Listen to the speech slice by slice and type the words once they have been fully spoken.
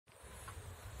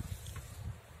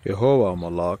Yehovah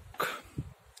Malak,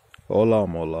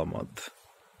 Olam Olamad,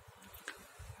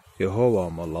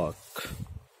 Yehovah Malak,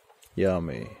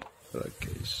 Yami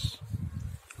Rakis,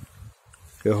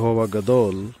 Yehovah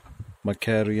Gadol,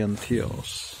 Makarian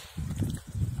Theos,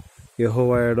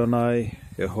 Yehovah Adonai,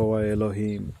 Yehovah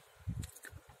Elohim,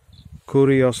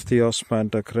 Kurios Theos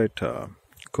Pantocrator,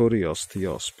 Kurios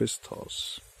Theos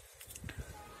Pistos,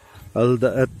 El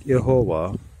Da'at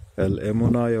Yehovah, El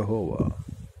Emunah Yehovah,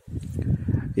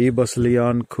 E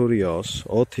Basilian Kurios,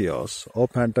 O Theos, O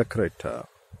Pantocrator,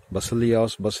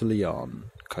 Basilios Basilian,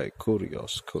 Kai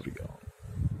Kurios Kurion.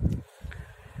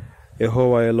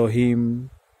 Yehovah Elohim,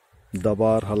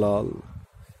 Dabar Halal,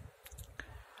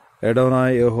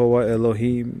 Adonai Yehovah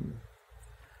Elohim,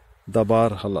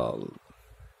 Dabar Halal,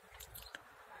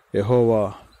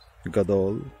 Yehovah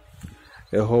Gadol,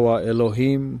 Yehovah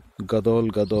Elohim, Gadol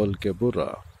Gadol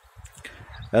Gebura,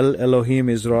 El Elohim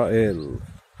Israel,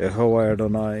 Yehovah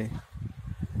Adonai,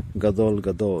 Gadol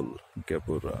Gadol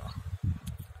Gebura,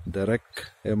 Derek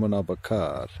Emunah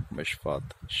Bakar, Meshvat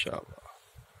Shava.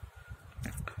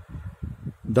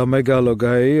 The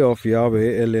megalogai of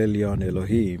Yahweh El Elyon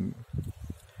Elohim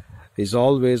is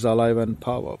always alive and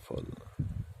powerful,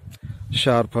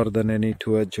 sharper than any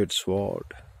two-edged sword,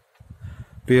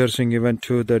 piercing even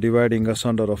to the dividing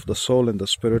asunder of the soul and the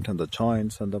spirit and the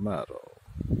joints and the marrow,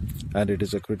 and it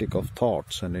is a critic of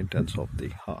thoughts and intents of the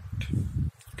heart.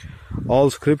 All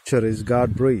scripture is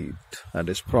God-breathed and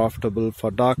is profitable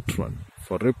for doctrine,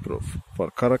 for reproof, for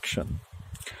correction,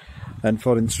 and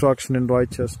for instruction in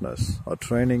righteousness, or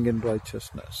training in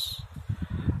righteousness,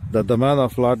 that the man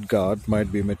of Lord God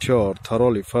might be mature,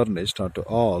 thoroughly furnished unto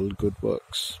all good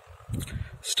works.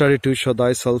 Study to show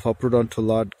thyself approved unto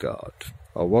Lord God,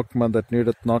 a workman that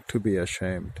needeth not to be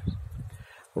ashamed,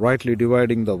 rightly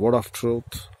dividing the word of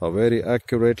truth, or very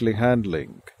accurately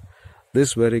handling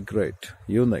this very great,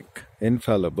 unique,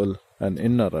 infallible, and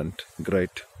inerrant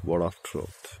great word of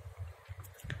truth.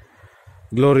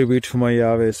 Glory be to my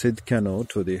Yahweh Sidkenu,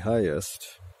 to the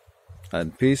highest,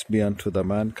 and peace be unto the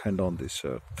mankind on this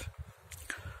earth.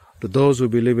 To those who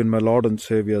believe in my Lord and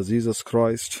Savior Jesus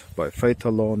Christ, by faith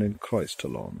alone in Christ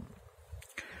alone.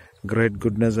 Great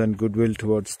goodness and goodwill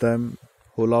towards them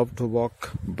who love to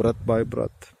walk breath by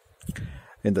breath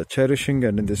in the cherishing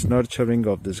and in this nurturing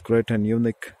of this great and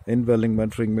unique indwelling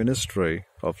mentoring ministry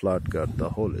of Lord God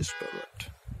the Holy Spirit.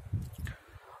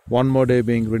 One more day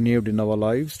being renewed in our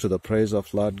lives to the praise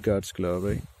of Lord God's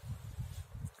glory,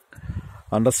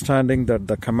 understanding that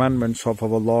the commandments of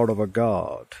our Lord our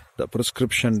God, the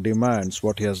prescription demands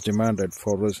what He has demanded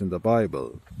for us in the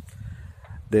Bible,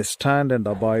 they stand and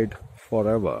abide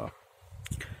forever.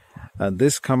 And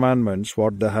these commandments,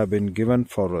 what they have been given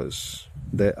for us,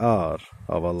 they are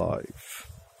our life.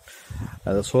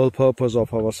 And the sole purpose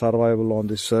of our survival on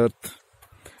this earth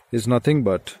is nothing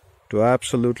but to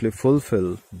absolutely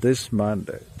fulfill these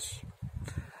mandates.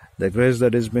 The grace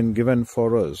that has been given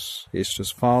for us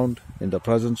is found in the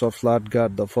presence of Lord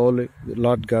God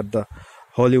the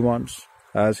Holy Ones,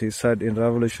 as He said in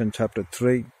Revelation chapter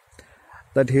 3,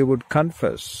 that He would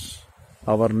confess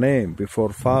our name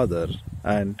before Father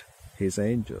and His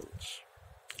angels.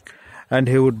 And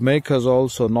He would make us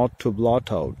also not to blot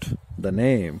out the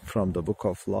name from the book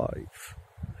of life.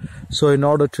 So in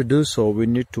order to do so, we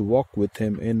need to walk with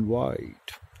Him in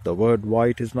white. The word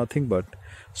white is nothing but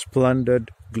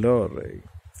splendid glory.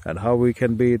 And how we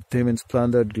can be with Him in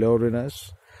splendid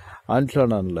gloriness? Until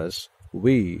and unless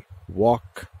we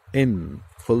walk in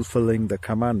fulfilling the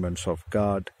commandments of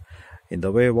God in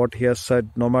the way what He has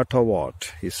said, no matter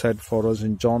what. He said for us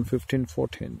in John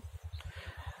 15:14,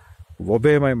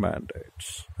 obey my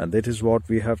mandates. And that is what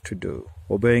we have to do.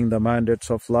 Obeying the mandates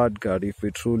of Lord God if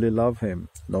we truly love Him,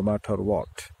 no matter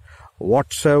what.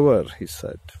 Whatsoever He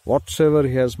said, whatsoever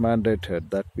He has mandated,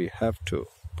 that we have to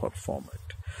perform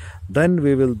it. Then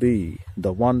we will be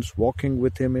the ones walking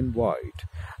with Him in white,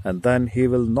 and then He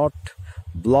will not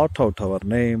blot out our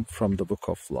name from the book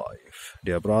of life.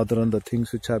 Dear brethren, the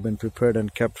things which have been prepared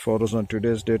and kept for us on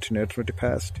today's date in eternity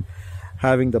past,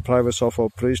 having the privacy of our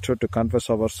priesthood to confess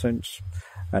our sins,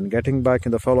 and getting back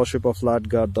in the fellowship of Lord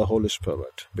God the Holy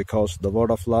Spirit, because the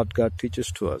word of Lord God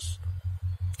teaches to us,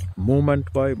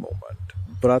 moment by moment,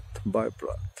 breath by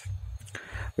breath.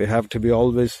 We have to be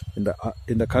always in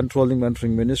the controlling,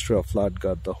 mentoring ministry of Lord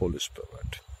God the Holy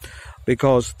Spirit,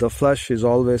 because the flesh is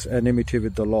always enmity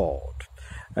with the Lord.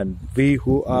 And we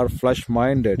who are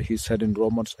flesh-minded, He said in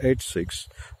Romans 8:6,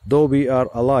 though we are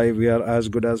alive, we are as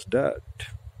good as dead.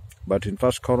 But in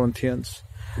 1 Corinthians,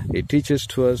 it teaches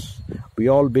to us, we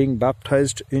all being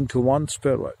baptized into one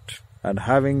Spirit, and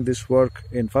having this work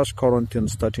in 1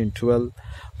 Corinthians 13:12,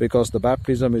 because the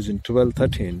baptism is in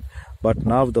 12:13, but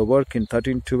now the work in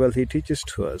 13:12 he teaches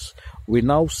to us. We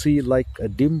now see like a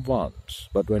dim ones,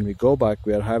 but when we go back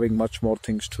we are having much more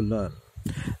things to learn.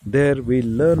 There we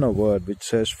learn a word which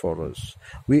says for us,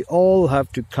 we all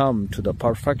have to come to the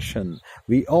perfection,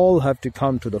 we all have to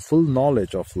come to the full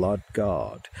knowledge of Lord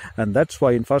God. And that's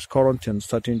why in 1 Corinthians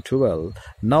 13:12,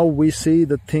 now we see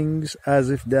the things as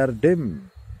if they are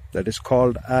dim. That is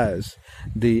called as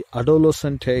the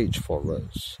adolescent age for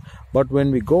us. But when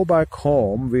we go back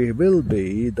home, we will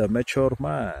be the mature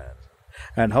man.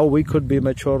 And how we could be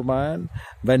mature man?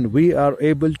 When we are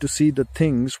able to see the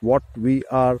things what we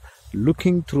are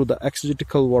looking through the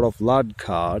exegetical word of Lord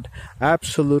God,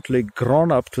 absolutely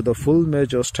grown up to the full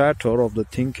measure stature of the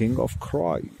thinking of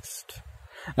Christ.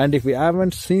 And if we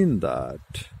haven't seen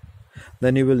that,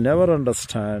 then you will never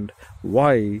understand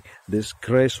why this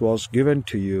grace was given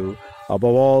to you.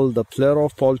 Above all, the plethora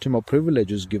of ultimate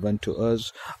privileges given to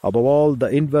us. Above all,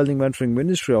 the indwelling mentoring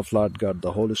ministry of Lord God,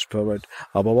 the Holy Spirit.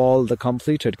 Above all, the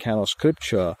completed canon of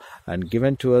Scripture, and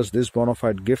given to us these bona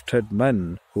fide gifted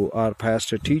men who are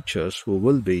pastor teachers who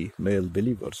will be male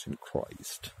believers in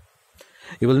Christ.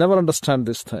 You will never understand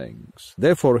these things.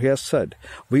 Therefore, he has said,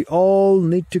 we all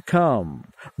need to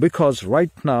come, because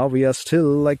right now we are still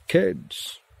like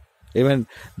kids. Even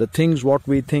the things what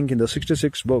we think in the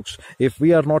 66 books, if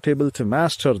we are not able to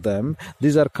master them,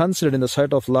 these are considered in the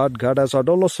sight of Lord God as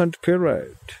adolescent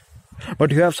period.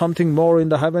 But you have something more in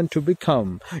the heaven to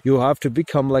become. You have to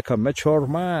become like a mature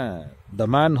man, the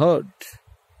manhood.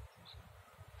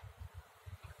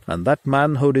 And that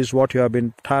manhood is what you have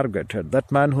been targeted.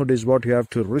 That manhood is what you have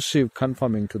to receive,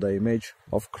 conforming to the image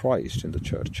of Christ in the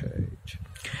church age.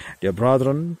 Dear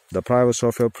brethren, the privacy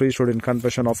of your priesthood in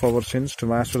confession of our sins to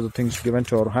master the things given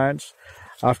to our hands.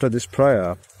 After this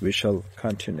prayer, we shall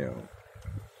continue.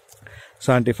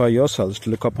 Sanctify yourselves to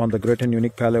look upon the great and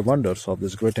unique palais wonders of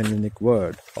this great and unique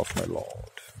word of my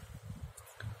Lord.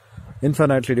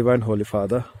 Infinitely divine Holy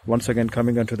Father, once again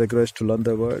coming unto the grace to learn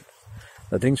the word,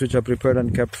 the things which are prepared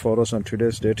and kept for us on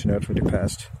today's date in eternity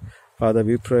past. Father,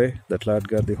 we pray that Lord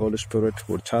God, the Holy Spirit,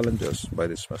 would challenge us by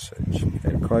this message.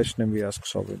 In Christ's name we ask,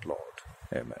 sovereign Lord.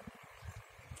 Amen.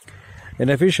 In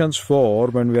Ephesians 4,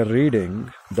 when we are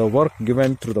reading the work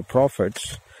given through the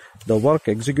prophets, the work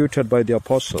executed by the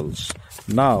apostles,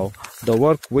 now the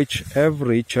work which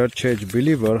every church age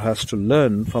believer has to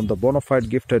learn from the bona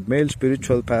fide gifted male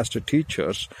spiritual pastor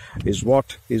teachers is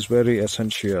what is very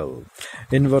essential.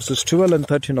 In verses 12 and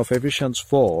 13 of Ephesians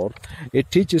 4,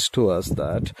 it teaches to us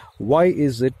that why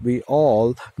is it we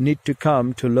all need to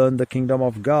come to learn the kingdom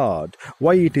of God?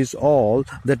 Why it is all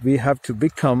that we have to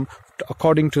become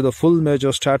according to the full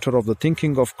measure stature of the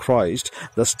thinking of Christ,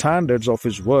 the standards of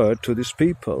his word to these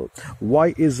people.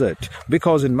 Why is it?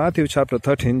 Because in Matthew chapter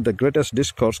 13, the greatest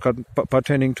discourse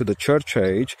pertaining to the church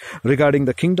age regarding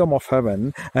the kingdom of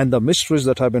heaven and the mysteries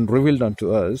that have been revealed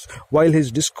unto us, while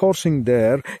he's discoursing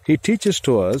there, he teaches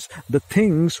to us the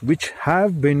things which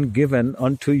have been given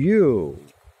unto you.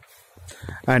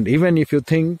 And even if you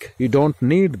think you don't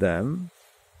need them,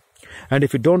 and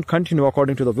if you don't continue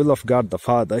according to the will of God the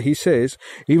Father, he says,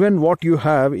 even what you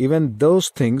have, even those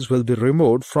things will be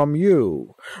removed from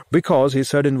you. Because he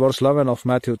said in verse 11 of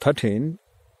Matthew 13,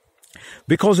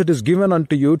 because it is given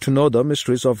unto you to know the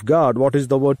mysteries of God. What is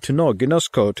the word to know?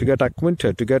 Ginosko, to get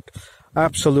acquainted, to get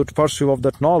absolute pursuit of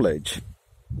that knowledge.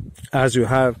 As you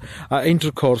have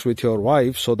intercourse with your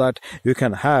wife, so that you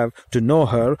can have to know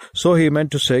her. So he meant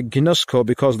to say ginosko,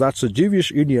 because that's a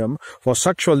Jewish idiom for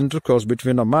sexual intercourse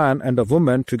between a man and a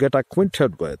woman to get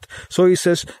acquainted with. So he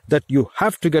says that you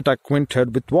have to get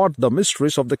acquainted with what? The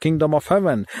mysteries of the kingdom of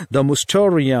heaven, the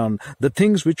mysterion, the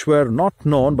things which were not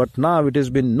known, but now it has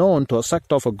been known to a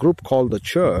sect of a group called the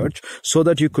church, so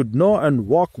that you could know and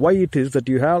walk why it is that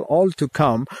you have all to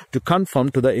come to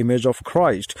conform to the image of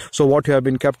Christ. So what you have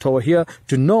been kept over here,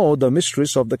 to know the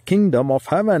mysteries of the kingdom of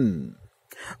heaven.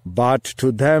 But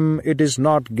to them it is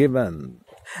not given.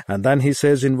 And then he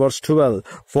says in verse 12,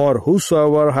 for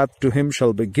whosoever hath to him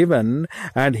shall be given,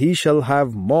 and he shall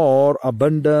have more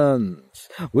abundance.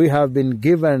 We have been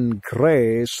given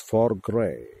grace for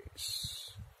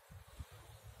grace.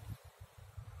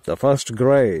 The first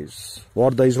grace,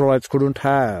 what the Israelites couldn't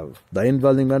have, the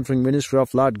indwelling mentoring ministry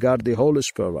of Lord God, the Holy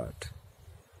Spirit.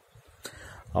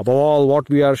 Above all, what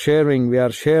we are sharing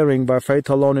by faith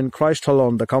alone in Christ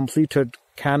alone, the completed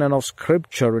canon of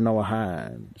Scripture in our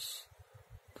hands.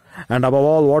 And above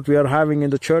all, what we are having in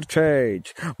the church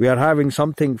age, we are having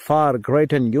something far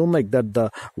great and unique that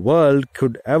the world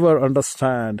could ever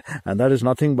understand. And that is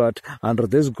nothing but under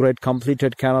this great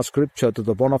completed canon of scripture, to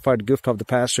the bona fide gift of the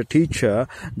pastor teacher,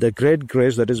 the great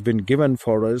grace that has been given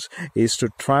for us is to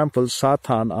trample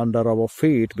Satan under our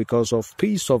feet because of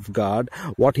peace of God,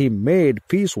 what he made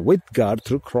peace with God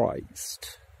through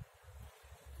Christ.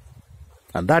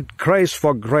 And that grace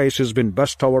for grace has been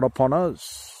bestowed upon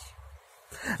us.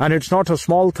 And it's not a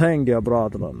small thing, dear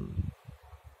brethren.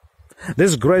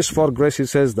 This grace for grace, he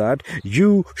says that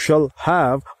you shall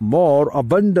have more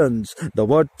abundance. The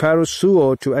word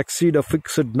parousuo, to exceed a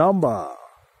fixed number.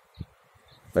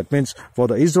 That means for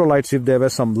the Israelites, if there were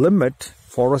some limit,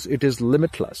 for us it is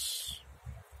limitless.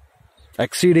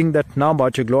 Exceeding that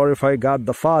number, to glorify God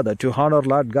the Father, to honor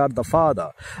Lord God the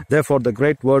Father. Therefore, the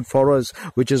great word for us,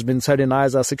 which has been said in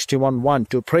Isaiah 61:1,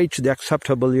 to preach the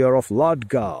acceptable year of Lord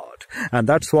God. And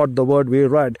that's what the word we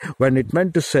read when it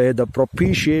meant to say the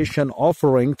propitiation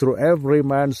offering through every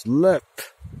man's lip.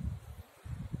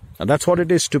 And that's what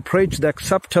it is, to preach the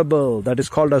acceptable, that is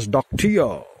called as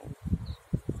doctio.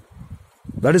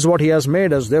 That is what he has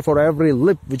made us. Therefore, every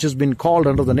lip which has been called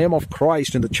under the name of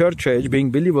Christ in the church age, being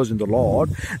believers in the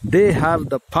Lord, they have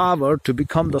the power to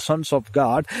become the sons of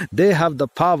God. They have the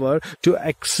power to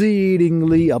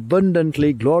exceedingly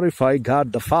abundantly glorify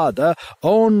God the Father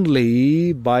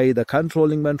only by the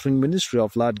controlling mentoring ministry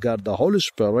of Lord God the Holy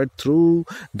Spirit through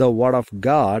the Word of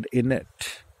God in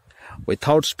it.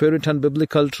 Without spirit and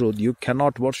biblical truth, you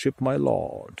cannot worship my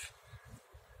Lord.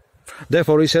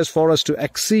 Therefore, he says, for us to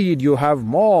exceed, you have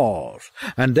more.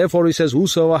 And therefore, he says,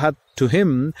 whosoever hath to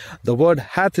him, the word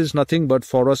hath is nothing but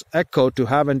for us echo, to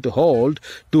have and to hold,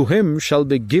 to him shall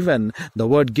be given. The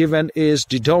word given is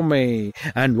didome.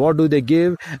 And what do they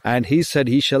give? And he said,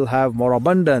 he shall have more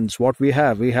abundance. What we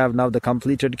have now the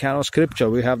completed canon of scripture.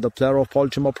 We have the plethora of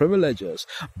Baltimore privileges.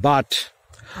 But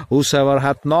whosoever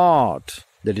hath not,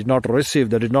 they did not receive,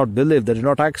 they did not believe, they did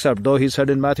not accept, though he said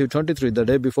in Matthew 23, the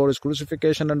day before his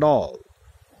crucifixion and all.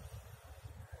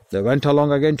 They went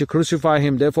along again to crucify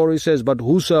him. Therefore he says, but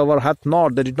whosoever hath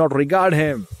not, they did not regard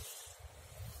him.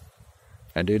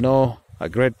 And you know, a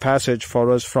great passage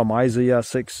for us from Isaiah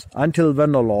 6. Until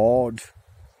when, O Lord?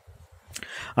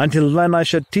 Until when I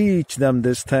shall teach them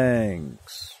these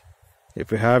things?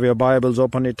 If you have your Bibles,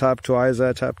 open it up to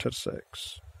Isaiah chapter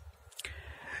 6.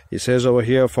 He says over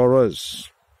here for us,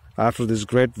 after this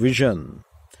great vision,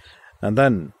 and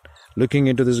then looking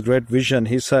into this great vision,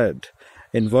 he said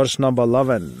in verse number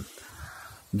 11,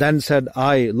 then said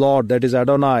I, Lord, that is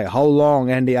Adonai, how long?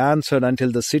 And he answered,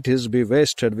 until the cities be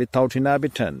wasted without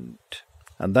inhabitant,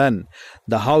 and then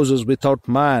the houses without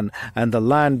man, and the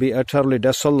land be utterly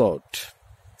desolate.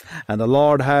 And the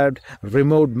Lord had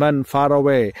removed men far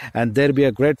away, and there be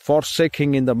a great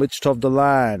forsaking in the midst of the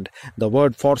land. The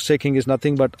word forsaking is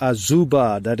nothing but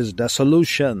azuba, that is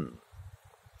dissolution.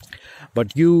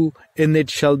 But you in it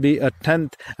shall be a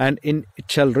tenth, and in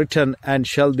it shall return, and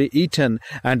shall be eaten,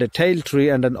 and a tail tree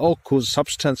and an oak whose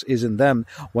substance is in them.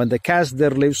 When they cast their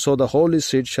leaves, so the holy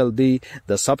seed shall be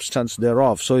the substance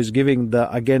thereof. So he's giving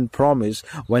the again promise,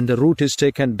 when the root is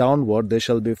taken downward, there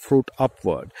shall be fruit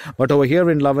upward. But over here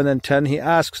in 11 and 10, he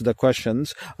asks the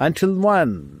questions, until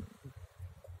when?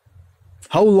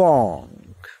 How long?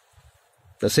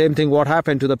 The same thing what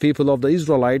happened to the people of the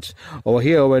Israelites over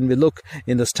here when we look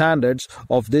in the standards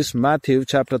of this Matthew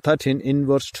chapter 13 in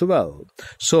verse 12.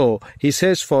 So he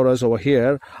says for us over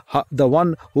here, the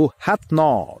one who hath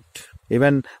not,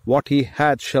 even what he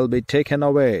hath shall be taken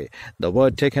away. The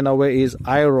word taken away is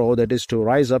airo, that is to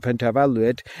rise up and to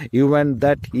evaluate. Even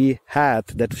that he hath,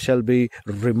 that shall be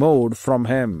removed from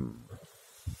him.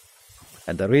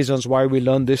 And the reasons why we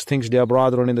learn these things, dear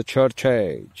brethren, in the church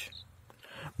age,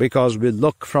 because we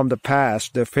look from the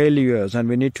past, the failures, and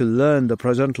we need to learn the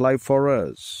present life for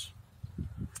us.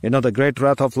 You know, the great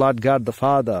wrath of Lord God the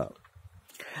Father.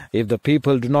 If the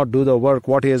people do not do the work,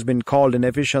 what he has been called in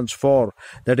Ephesians 4,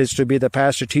 that is to be the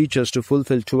pastor teachers to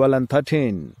fulfill 12 and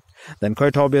 13, then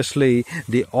quite obviously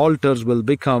the altars will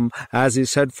become, as he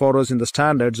said for us in the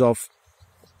standards of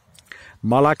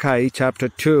Malachi chapter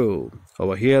 2.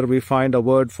 Over here we find a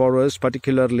word for us,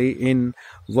 particularly in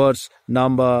verse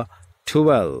number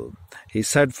 12. He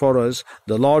said for us,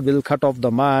 the Lord will cut off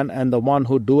the man and the one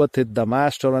who doeth it, the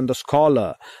master and the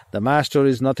scholar. The master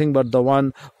is nothing but the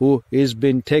one who is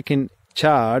been taken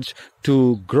charge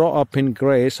to grow up in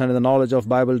grace and in the knowledge of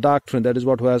Bible doctrine. That is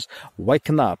what who has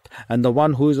waken up. And the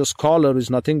one who is a scholar is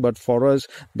nothing but for us,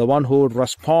 the one who would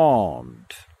respond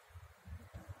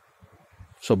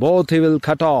So both he will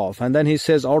cut off. And then he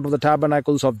says, out of the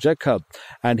tabernacles of Jacob,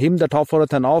 and him that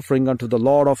offereth an offering unto the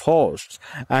Lord of hosts.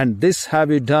 And this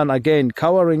have you done again,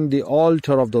 covering the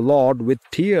altar of the Lord with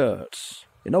tears.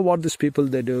 You know what these people,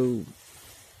 they do?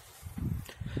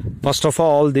 First of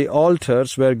all, the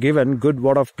altars were given good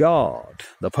word of God.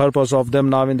 The purpose of them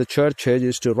now in the church age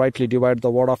is to rightly divide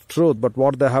the word of truth. But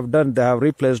what they have done, they have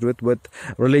replaced with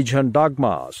religion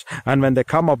dogmas. And when they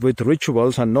come up with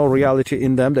rituals and no reality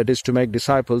in them, that is to make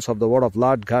disciples of the word of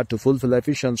Lord God, to fulfill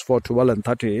Ephesians 4:12 and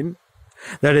 13.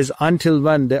 That is, until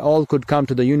when they all could come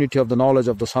to the unity of the knowledge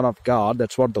of the Son of God.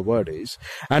 That's what the word is.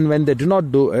 And when they do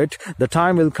not do it, the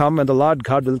time will come when the Lord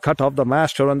God will cut off the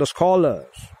master and the scholars.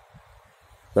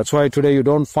 That's why today you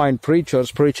don't find preachers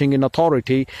preaching in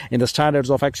authority in the standards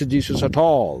of exegesis at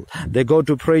all. They go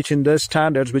to preach in their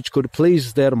standards which could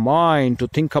please their mind to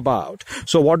think about.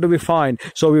 So what do we find?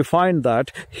 So we find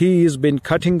that he has been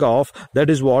cutting off, that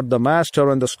is what, the master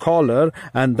and the scholar,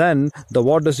 and then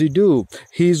what does he do?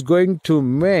 He is going to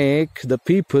make the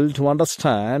people to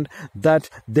understand that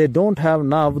they don't have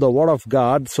now the word of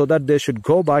God, so that they should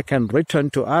go back and return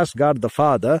to ask God the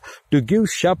Father to give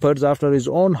shepherds after his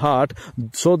own heart,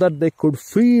 so that they could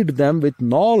feed them with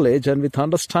knowledge and with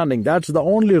understanding. That's the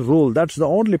only rule. That's the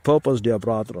only purpose, dear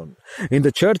brethren. In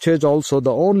the church age also,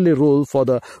 the only rule for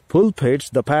the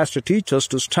pulpits, the pastor teachers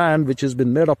to stand, which has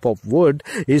been made up of wood,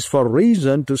 is for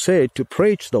reason to say, to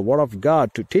preach the word of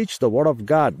God, to teach the word of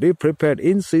God. Be prepared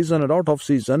in season and out of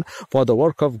season for the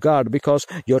work of God, because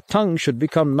your tongue should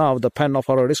become now the pen of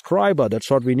our describer.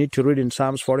 That's what we need to read in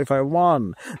Psalms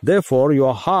 45:1. Therefore,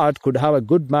 your heart could have a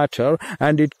good matter,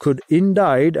 and it could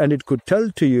indict, and it could tell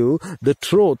to you the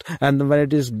truth. And when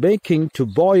it is making to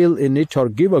boil in it or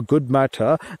give a good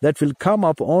matter, that will come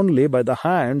up only by the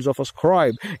hands of a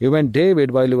scribe. Even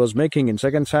David, while he was making in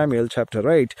 2 Samuel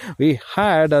chapter 8, we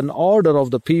had an order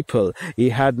of the people.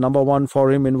 He had number 1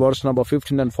 for him in verse number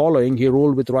 15 and following. He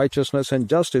ruled with righteousness and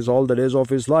justice all the days of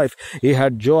his life. He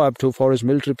had Joab too for his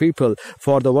military people.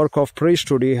 For the work of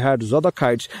priesthood, he had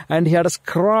Zadokites, and he had a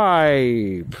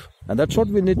scribe. And that's what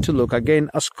we need to look.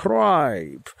 Again, a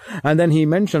scribe. And then he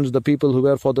mentions the people who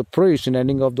were for the priest in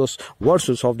ending of those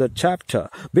verses of that chapter.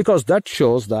 Because that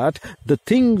shows that the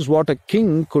things what a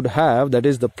king could have, that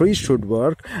is the priesthood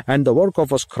work and the work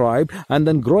of a scribe, and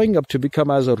then growing up to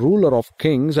become as a ruler of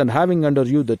kings and having under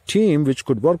you the team which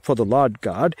could work for the Lord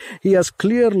God, he has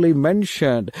clearly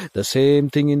mentioned the same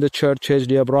thing in the church age,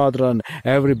 dear brethren.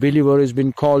 Every believer has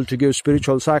been called to give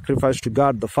spiritual sacrifice to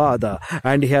God the Father,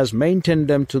 and he has maintained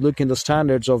them to look in the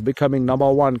standards of becoming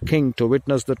number 1, king, to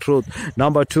witness the truth.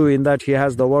 Number 2, in that he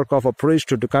has the work of a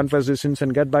priesthood to confess his sins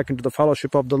and get back into the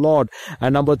fellowship of the Lord.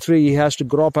 And number 3, he has to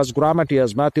grow up as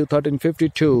grammatias, Matthew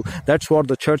 13:52. That's what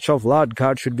the church of Lord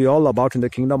God should be all about in the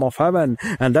kingdom of heaven.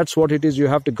 And that's what it is, you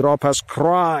have to grow up as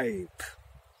scribe.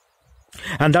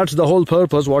 And that's the whole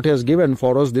purpose what he has given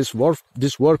for us, this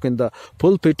work in the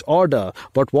pulpit order.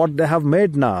 But what they have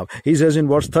made now, he says in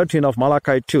verse 13 of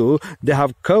Malachi 2, they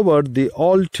have covered the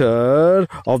altar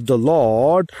of the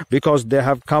Lord, because they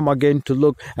have come again to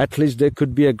look. At least there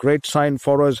could be a great sign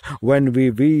for us when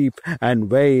we weep and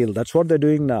wail. That's what they're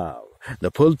doing now.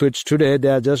 The pulpits today, they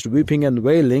are just weeping and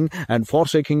wailing and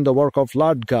forsaking the work of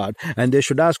Lord God. And they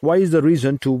should ask, why is the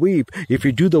reason to weep? If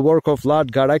you do the work of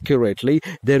Lord God accurately,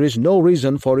 there is no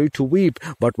reason for you to weep.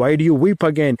 But why do you weep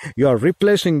again? You are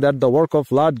replacing that the work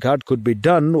of Lord God could be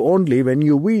done only when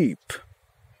you weep.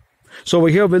 So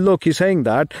here we look, he's saying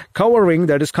that covering,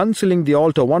 that is concealing the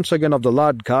altar once again of the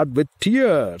Lord God with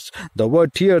tears. The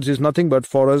word tears is nothing but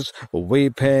for us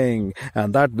weeping.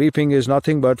 And that weeping is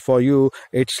nothing but for you,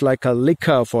 it's like a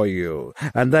liquor for you.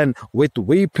 And then with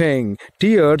weeping,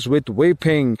 tears with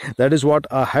weeping, that is what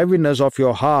a heaviness of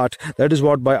your heart, that is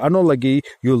what by analogy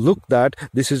you look that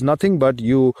this is nothing but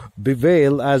you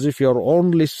bewail as if your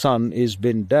only son is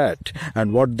been dead.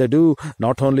 And what they do,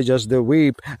 not only just they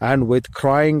weep, and with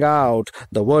crying out.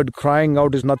 The word crying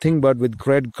out is nothing but with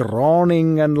great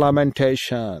groaning and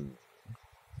lamentation.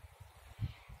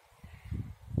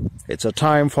 It's a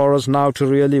time for us now to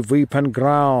really weep and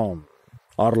groan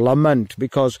or lament,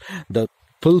 because the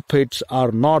pulpits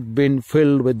are not being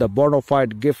filled with the bona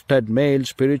fide gifted male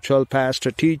spiritual pastor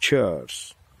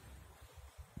teachers.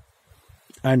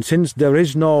 And since there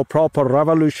is no proper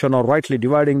revelation or rightly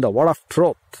dividing the word of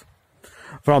truth,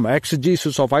 from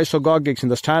exegesis of isagogics in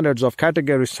the standards of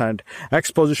categories and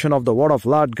exposition of the word of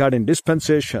Lord God in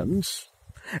dispensations,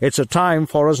 it's a time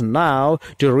for us now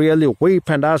to really weep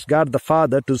and ask God the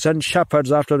Father to send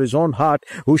shepherds after his own heart,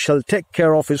 who shall take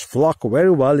care of his flock very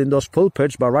well in those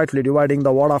pulpits by rightly dividing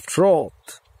the word of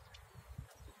truth.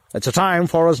 It's a time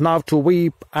for us now to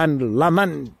weep and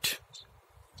lament.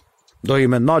 Though you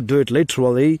may not do it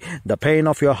literally, the pain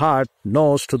of your heart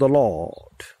knows to the Lord.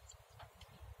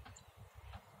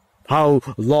 How,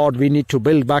 Lord, we need to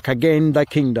build back again thy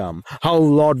kingdom. How,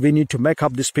 Lord, we need to make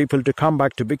up these people to come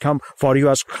back to become for you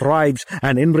as scribes,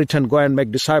 and in return go and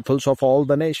make disciples of all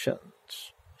the nations.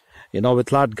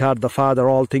 With Lord God the Father,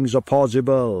 all things are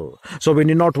possible. So we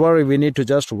need not worry. We need to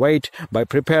just wait by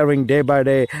preparing day by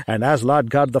day. And as Lord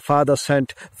God the Father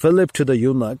sent Philip to the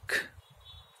eunuch,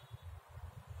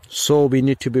 so we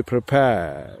need to be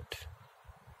prepared.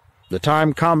 The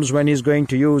time comes when he's going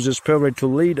to use his Spirit to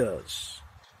lead us.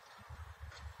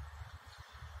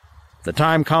 The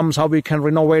time comes how we can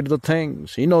renovate the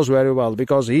things. He knows very well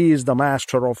because he is the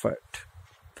master of it.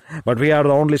 But we are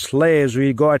the only slaves.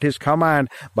 We go at his command.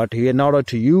 But in order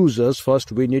to use us,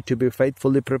 first we need to be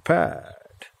faithfully prepared.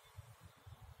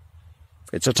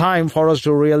 It's a time for us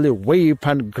to really weep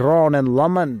and groan and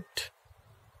lament.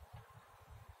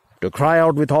 To cry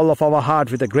out with all of our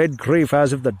heart with a great grief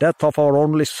as if the death of our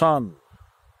only son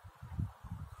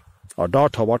or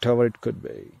daughter, whatever it could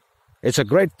be. It's a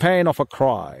great pain of a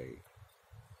cry.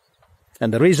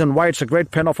 And the reason why it's a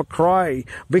great pain of a cry,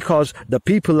 because the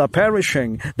people are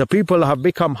perishing, the people have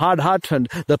become hard-hearted,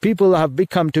 the people have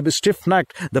become to be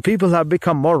stiff-necked, the people have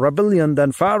become more rebellion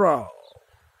than Pharaoh.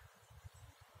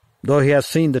 Though he has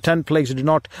seen the 10 plagues, he did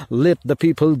not let the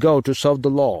people go to serve the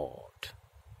Lord.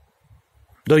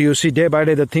 Though you see day by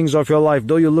day the things of your life,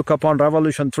 though you look upon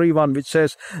Revelation 3:1, which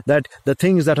says that the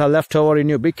things that are left over in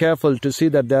you, be careful to see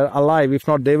that they're alive. If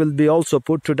not, they will be also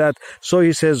put to death. So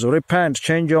he says, repent,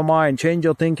 change your mind, change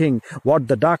your thinking. What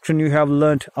the doctrine you have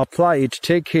learnt, apply it,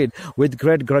 take it with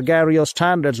great gregarious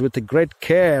standards, with great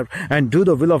care, and do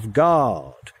the will of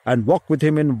God, and walk with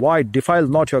him in white, defile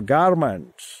not your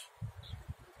garments.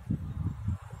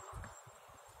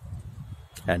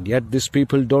 And yet these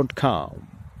people don't come.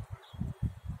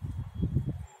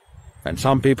 And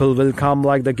some people will come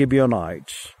like the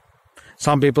Gibeonites.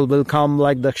 Some people will come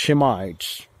like the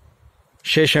Shemites,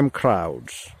 Shechem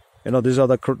crowds. These are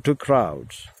the two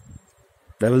crowds.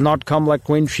 They will not come like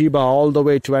Queen Sheba all the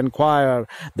way to inquire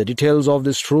the details of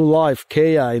this true life,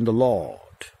 Kaya in the Lord.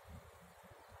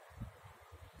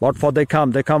 What for they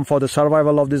come? They come for the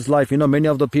survival of this life. Many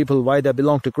of the people, why they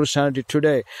belong to Christianity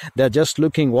today, they're just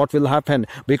looking what will happen,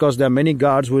 because there are many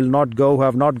gods who will not go, who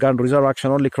have not gone resurrection.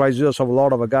 Only Christ Jesus, our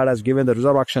Lord, our God, has given the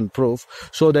resurrection proof.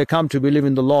 So they come to believe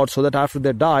in the Lord so that after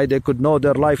they die, they could know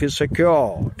their life is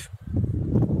secured.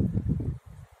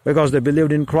 Because they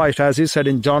believed in Christ, as he said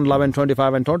in John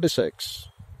 11:25 and 26.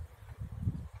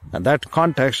 And that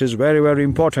context is very, very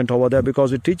important over there,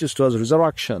 because it teaches to us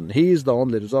resurrection. He is the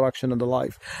only resurrection and the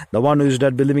life. The one who is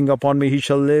dead believing upon me, he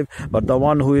shall live. But the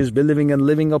one who is believing and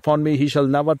living upon me, he shall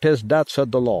never taste death,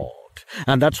 said the Lord.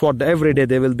 And that's what every day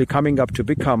they will be coming up to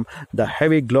become the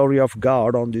heavy glory of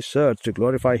God on this earth, to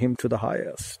glorify him to the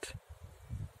highest.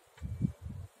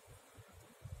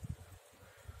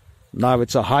 Now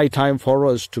it's a high time for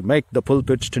us to make the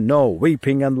pulpits to know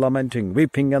weeping and lamenting,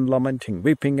 weeping and lamenting,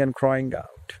 weeping and crying out.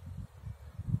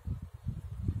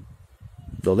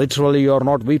 Though literally you are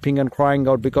not weeping and crying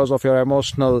out because of your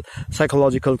emotional,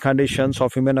 psychological conditions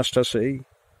of human ecstasy,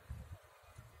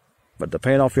 but the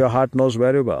pain of your heart knows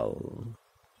very well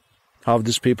how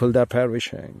these people, they are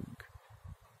perishing.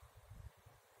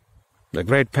 The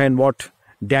great pain what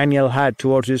Daniel had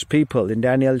towards his people in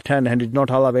Daniel 10, and did not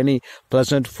allow any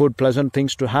pleasant food, pleasant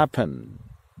things to happen.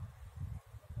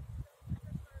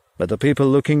 But the people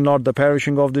looking not the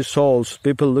perishing of the souls,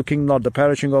 people looking not the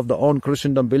perishing of the own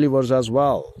Christendom believers as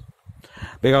well,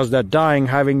 because they're dying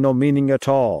having no meaning at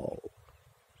all.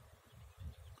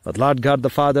 But Lord God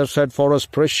the Father said for us,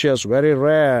 precious, very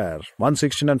rare,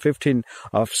 116 and 15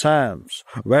 of Psalms,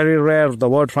 very rare, the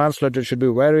word translated should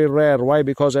be very rare. Why?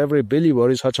 Because every believer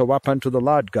is such a weapon to the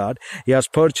Lord God. He has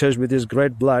purchased with his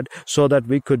great blood, so that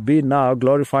we could be now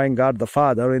glorifying God the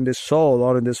Father in this soul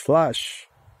or in this flesh,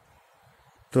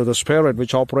 through the Spirit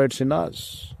which operates in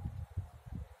us.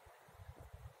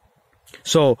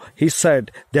 So he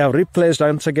said, they have replaced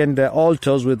once again their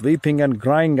altars with weeping and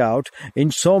crying out,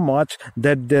 insomuch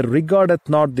that they regardeth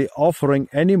not the offering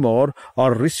any more,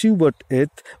 or receiveth it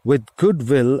with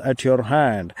goodwill at your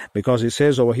hand. Because he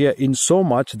says over here,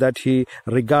 insomuch that he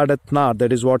regardeth not,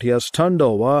 that is what he has turned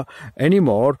over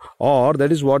anymore, or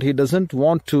that is what he doesn't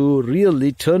want to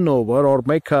really turn over or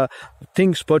make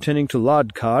things pertaining to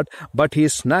Lord God, but he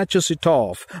snatches it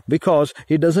off, because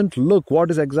he doesn't look what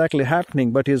is exactly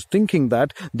happening, but he is thinking that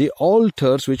that the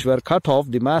altars which were cut off,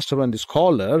 the master and the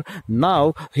scholar,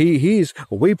 now he is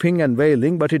weeping and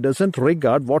wailing, but he doesn't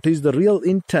regard what is the real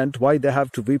intent, why they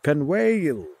have to weep and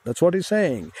wail. That's what he's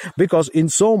saying. Because in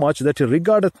so much that he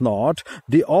regardeth not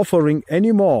the offering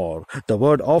anymore. The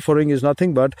word offering is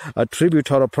nothing but a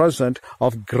tribute or a present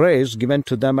of grace given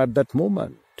to them at that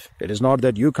moment. It is not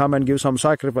that you come and give some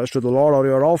sacrifice to the Lord or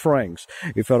your offerings.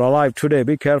 If you're alive today,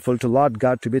 be careful to Lord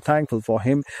God, to be thankful for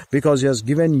Him, because He has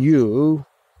given you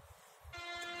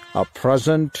a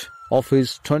present of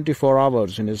His 24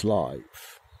 hours in His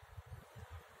life.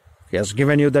 He has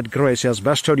given you that grace. He has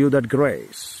bestowed you that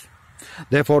grace.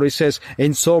 Therefore He says,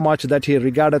 in so much that He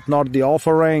regardeth not the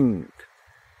offering.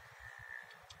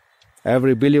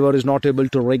 Every believer is not able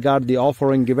to regard the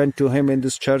offering given to him in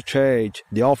this church age,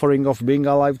 the offering of being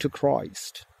alive to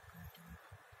Christ.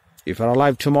 If you're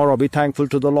alive tomorrow, be thankful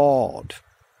to the Lord.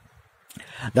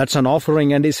 That's an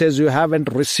offering, and He says you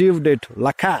haven't received it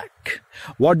lakak.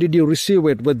 What did you receive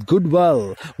it? With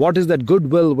goodwill. What is that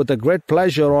goodwill? With a great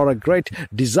pleasure or a great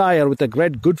desire, with a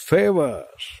great good favor.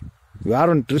 You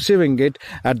aren't receiving it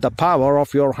at the power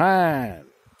of your hand.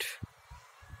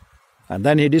 And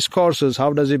then He discourses.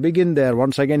 How does He begin there?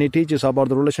 Once again He teaches about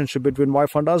the relationship between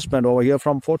wife and husband over here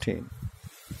from 14.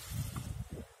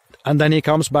 And then He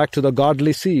comes back to the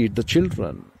godly seed, the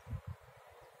children.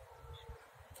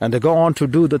 And they go on to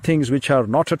do the things which are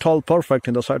not at all perfect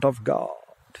in the sight of God.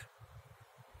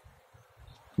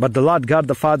 But the Lord God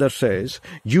the Father says,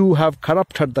 you have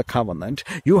corrupted the covenant.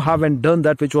 You haven't done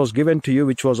that which was given to you,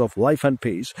 which was of life and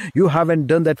peace. You haven't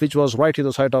done that which was right in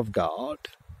the sight of God.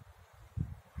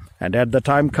 And at the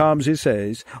time comes, He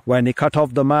says, when He cut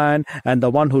off the man and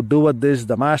the one who doeth this,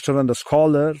 the master and the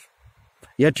scholar,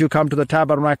 yet you come to the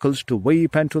tabernacles to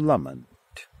weep and to lament.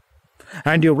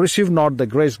 And you receive not the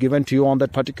grace given to you on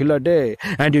that particular day.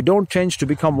 And you don't change to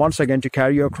become once again to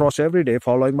carry your cross every day,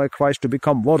 following my Christ, to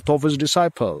become worth of His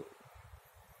disciple.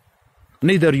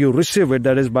 Neither you receive it,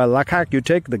 that is by lakak, you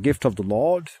take the gift of the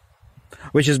Lord,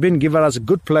 which has been given as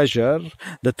good pleasure,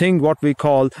 the thing what we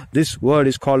call, this word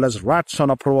is called as wraths on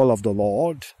approval of the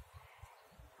Lord,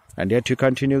 and yet you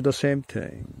continue the same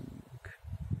thing.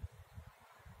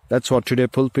 That's what today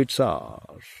pulpits are.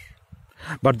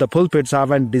 But the pulpits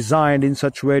haven't designed in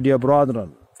such way, dear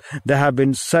brethren. They have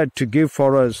been said to give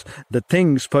for us the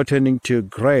things pertaining to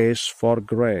grace for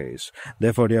grace.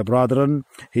 Therefore, dear brethren,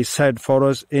 He said for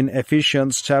us in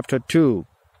Ephesians chapter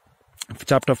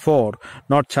 4,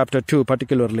 not chapter 2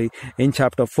 particularly, in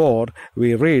chapter 4,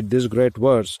 we read this great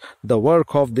verse, the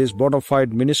work of this bona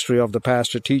fide ministry of the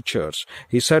pastor teachers.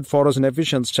 He said for us in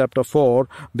Ephesians chapter 4,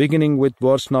 beginning with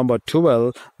verse number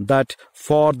 12, that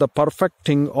for the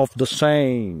perfecting of the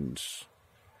saints.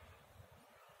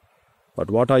 But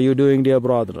what are you doing, dear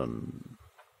brethren?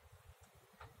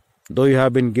 Though you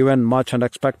have been given much and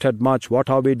expected much, what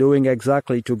are we doing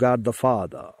exactly to God the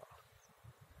Father?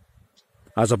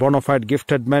 As a bona fide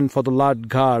gifted men for the Lord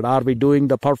God, are we doing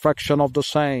the perfection of the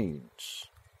saints?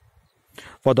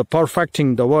 For the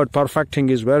perfecting, the word perfecting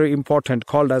is very important,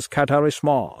 called as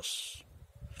katarismos.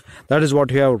 That is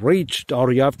what you have reached,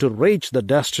 or you have to reach the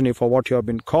destiny for what you have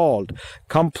been called,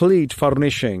 complete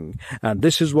furnishing. And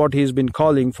this is what He has been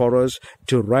calling for us,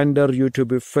 to render you to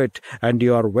be fit. And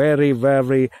you are very,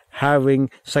 very having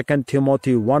 2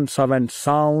 Timothy 1:7,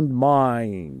 sound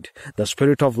mind. The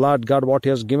Spirit of Lord God, what He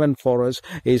has given for us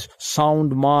is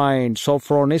sound mind,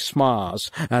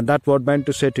 sophronismas. And that word meant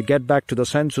to say to get back to the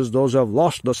senses, those who have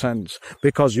lost the sense,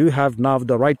 because you have now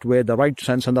the right way, the right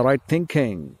sense and the right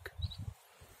thinking.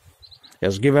 He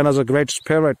has given us a great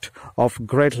spirit of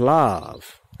great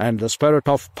love and the spirit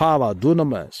of power,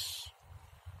 dunamis.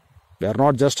 We are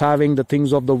not just having the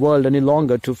things of the world any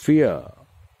longer to fear.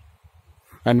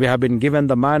 And we have been given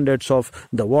the mandates of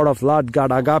the word of Lord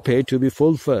God, agape, to be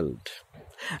fulfilled.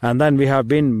 And then we have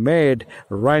been made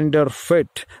render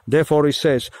fit. Therefore He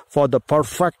says, for the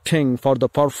perfecting,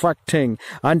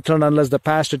 until and unless the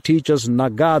pastor teaches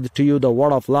nagad to you the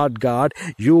word of Lord God,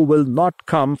 you will not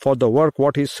come for the work,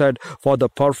 what He said, for the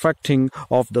perfecting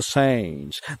of the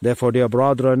saints. Therefore, dear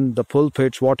brethren, the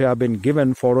pulpits, what have been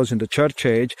given for us in the church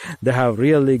age, they have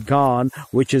really gone,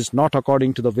 which is not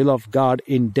according to the will of God,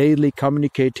 in daily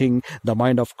communicating the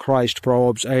mind of Christ,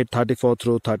 Proverbs 8:34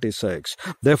 through 36.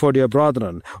 Therefore, dear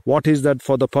brethren, what is that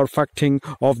for the perfecting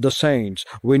of the saints?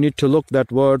 We need to look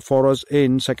that word for us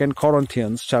in 2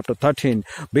 Corinthians chapter 13,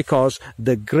 because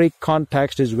the Greek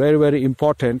context is very, very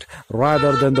important,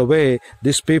 rather than the way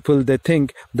these people, they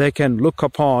think they can look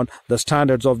upon the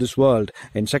standards of this world.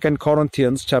 In 2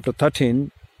 Corinthians chapter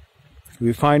 13,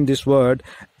 We find this word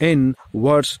in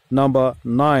verse number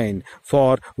 9.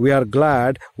 For we are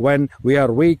glad when we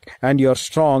are weak and you are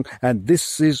strong, and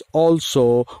this is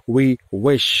also we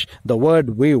wish. The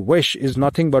word we wish is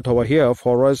nothing but over here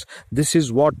for us. This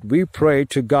is what we pray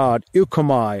to God,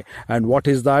 eukomai. And what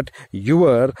is that?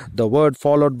 Your, the word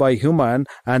followed by human,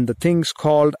 and the things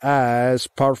called as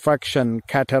perfection,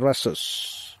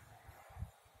 kataresis.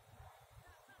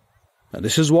 And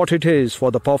this is what it is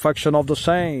for the perfection of the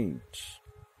saints.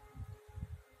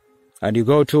 And you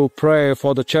go to pray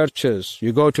for the churches.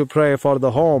 You go to pray for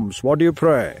the homes. What do you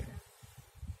pray?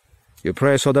 You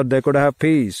pray so that they could have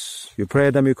peace. You pray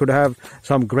them, you could have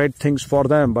some great things for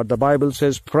them. But the Bible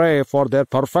says pray for their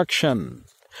perfection.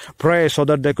 Pray so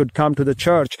that they could come to the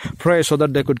church. Pray so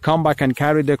that they could come back and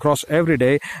carry their cross every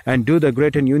day and do the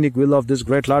great and unique will of this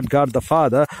great Lord God the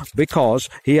Father, because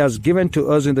He has given to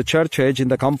us in the church age, in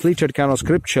the completed canon of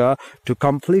Scripture, to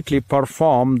completely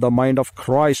perform the mind of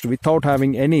Christ without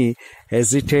having any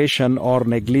hesitation or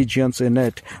negligence in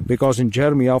it. Because in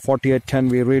Jeremiah 48:10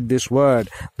 we read this word,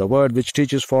 the word which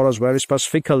teaches for us very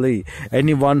specifically,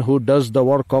 anyone who does the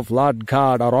work of Lord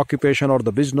God or occupation or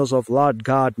the business of Lord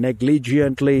God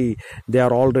negligently, they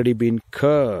are already been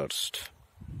cursed.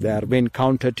 They are being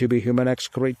counted to be human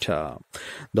excreta.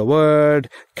 The word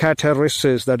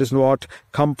kataresis, that is what?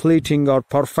 Completing or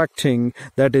perfecting,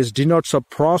 that is denotes a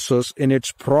process in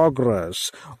its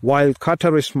progress, while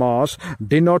katarismos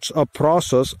denotes a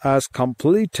process as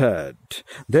completed.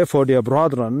 Therefore, dear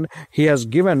brethren, He has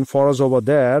given for us over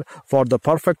there for the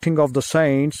perfecting of the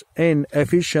saints in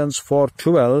Ephesians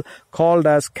 4:12, called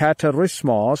as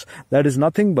katarismos, that is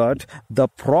nothing but the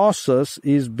process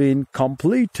is being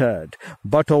completed.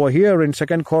 But over here in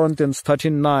 2 Corinthians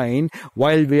 13:9,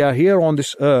 while we are here on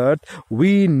this earth,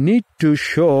 we need to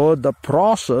show the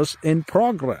process in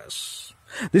progress.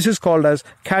 This is called as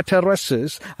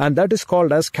kataresis, and that is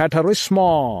called as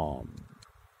katarismon.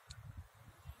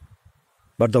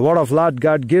 But the word of Lord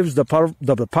God gives the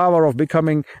power of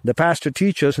becoming the pastor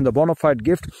teachers in the bona fide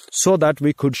gift, so that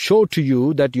we could show to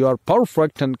you that you are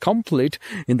perfect and complete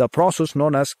in the process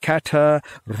known as katarismos.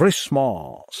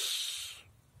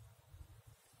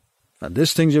 And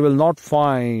these things you will not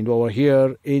find over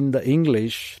here in the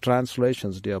English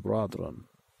translations, dear brethren.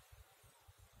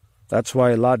 That's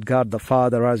why Lord God the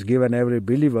Father has given every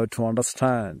believer to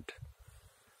understand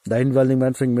the indwelling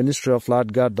mentoring ministry of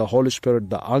Lord God, the Holy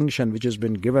Spirit, the unction which has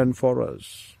been given for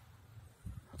us,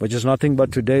 which is nothing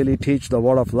but to daily teach the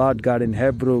word of Lord God in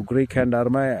Hebrew, Greek and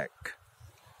Aramaic.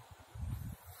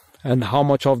 And how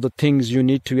much of the things you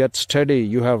need to yet study,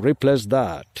 you have replaced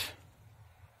that.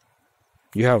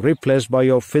 You have replaced by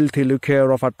your filthy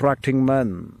lucre of attracting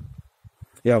men.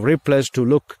 You have replaced to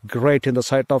look great in the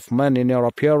sight of men in your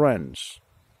appearance.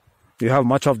 You have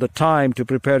much of the time to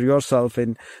prepare yourself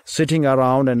in sitting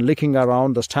around and licking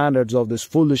around the standards of this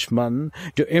foolish men,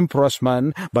 to impress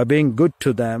men by being good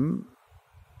to them.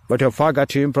 But you forgot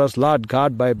to impress Lord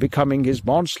God by becoming His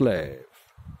bondslave.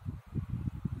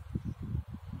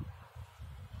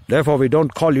 Therefore, we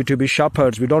don't call you to be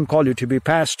shepherds. We don't call you to be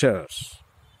pastors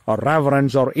or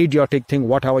reverends or idiotic thing,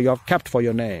 whatever you have kept for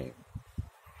your name.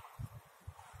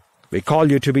 We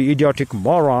call you to be idiotic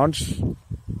morons,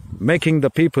 making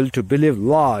the people to believe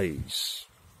lies.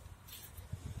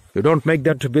 You don't make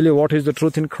them to believe what is the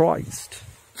truth in Christ.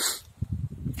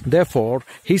 Therefore,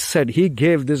 He said He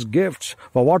gave these gifts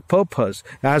for what purpose?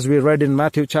 As we read in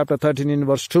Matthew chapter 13 in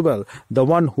verse 12, the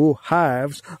one who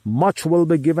has, much will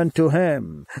be given to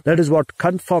him. That is what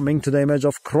conforming to the image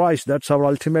of Christ. That's our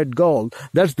ultimate goal.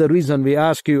 That's the reason we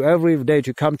ask you every day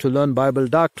to come to learn Bible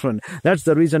doctrine. That's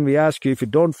the reason we ask you, if you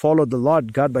don't follow the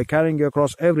Lord God by carrying your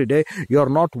cross every day, you're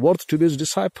not worth to be His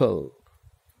disciple.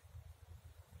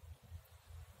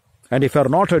 And if you are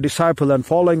not a disciple and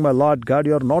following my Lord God,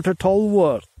 you are not at all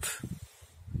worth.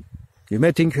 You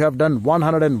may think you have done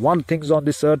 101 things on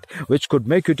this earth which could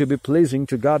make you to be pleasing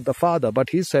to God the Father. But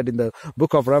He said in the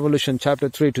book of Revelation chapter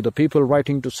 3 to the people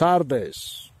writing to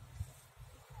Sardis,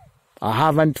 I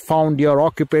haven't found your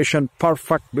occupation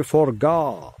perfect before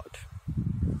God.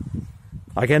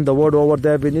 Again, the word over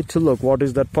there, we need to look, what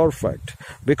is that perfect?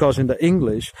 Because in the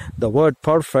English, the word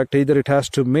perfect, either it has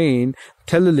to mean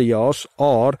telelios,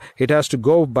 or it has to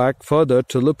go back further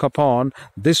to look upon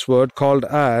this word called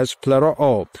as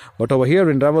pleroo. But over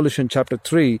here in Revelation chapter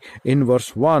 3, in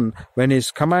verse 1, when He's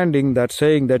commanding that,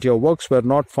 saying that your works were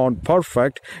not found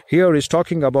perfect, here He's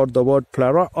talking about the word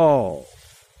pleroo.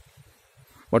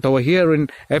 But over here in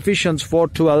Ephesians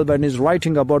 4:12, when He's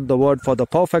writing about the word for the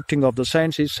perfecting of the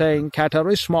saints, He's saying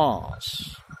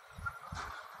katarismos.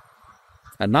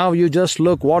 And now you just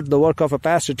look what the work of a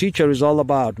pastor teacher is all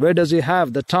about. Where does he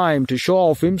have the time to show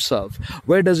off himself?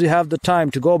 Where does he have the time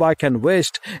to go back and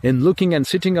waste in looking and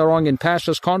sitting around in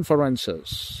pastors'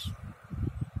 conferences?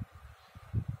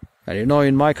 And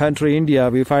in my country, India,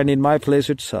 we find in my place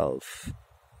itself,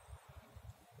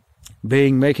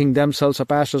 making themselves a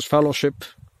pastor's fellowship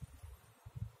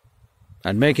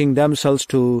and making themselves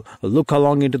to look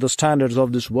along into the standards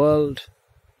of this world.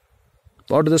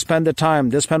 What do they spend their time?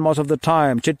 They spend most of the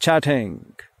time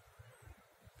chit-chatting,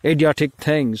 idiotic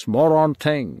things, moron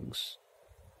things.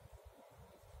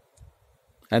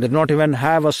 And they don't even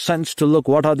have a sense to look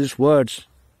what are these words,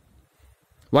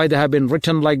 why they have been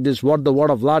written like this, what the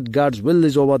word of Lord God's will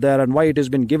is over there, and why it has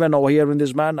been given over here in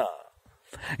this manner.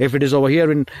 If it is over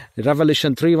here in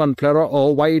Revelation 3:1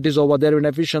 plero, why it is over there in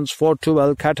Ephesians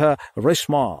 4:12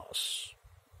 katarismos.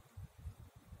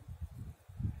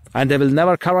 And they will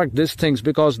never correct these things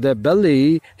because their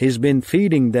belly has been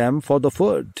feeding them for the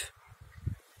food.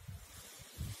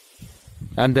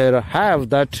 And they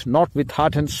have that not with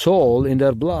heart and soul in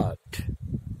their blood.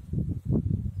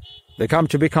 They come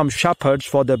to become shepherds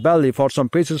for their belly, for some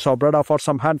pieces of bread or for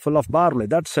some handful of barley.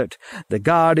 That's it. The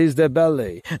God is their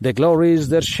belly. The glory is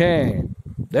their shame.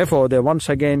 Therefore, they once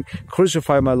again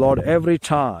crucify my Lord every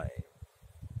time.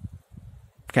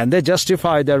 Can they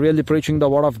justify they're really preaching the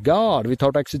word of God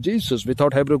without exegesis,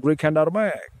 without Hebrew, Greek, and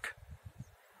Aramaic?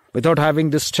 Without having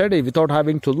this study, without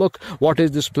having to look what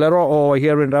is this plero over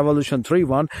here in Revelation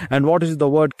 3:1 and what is the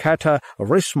word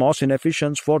katarismos in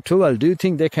Ephesians 4:12. Do you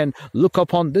think they can look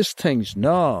upon these things?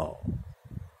 No.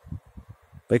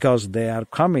 Because they are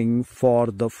coming for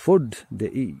the food they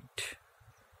eat.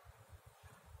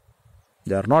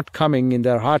 They are not coming in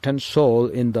their heart and soul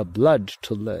in the blood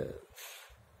to live.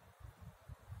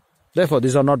 Therefore,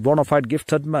 these are not bona fide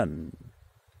gifted men.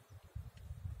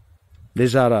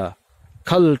 These are a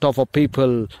cult of a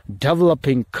people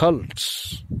developing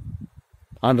cults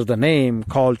under the name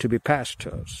called to be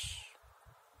pastors.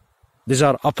 These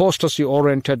are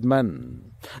apostasy-oriented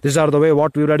men. These are the way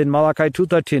what we read in Malachi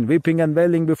 2:13, weeping and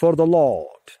wailing before the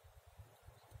Lord.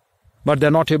 But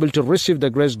they're not able to receive the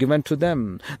grace given to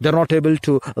them. They're not able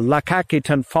to lack it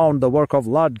and found the work of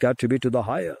Lord God to be to the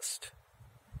highest.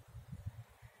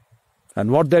 And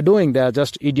what they're doing, they are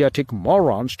just idiotic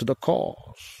morons to the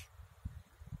cause.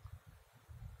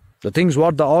 The things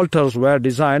what the altars were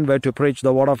designed were to preach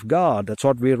the word of God. That's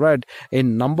what we read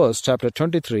in Numbers chapter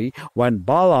 23, when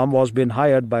Balaam was being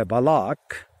hired by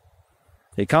Balak.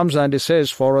 He comes and he says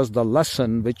for us the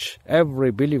lesson which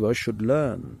every believer should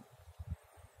learn.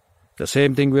 The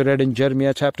same thing we read in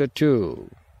Jeremiah chapter 2.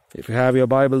 If you have your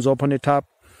Bibles, open it up.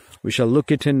 We shall look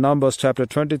it in Numbers chapter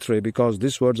 23 because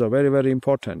these words are very, very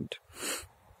important.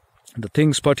 The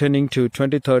things pertaining to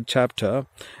 23rd chapter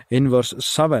in verse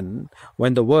 7,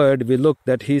 when the word we look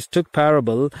that he took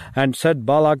parable and said,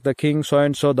 Balak the king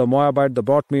so-and-so the Moabite that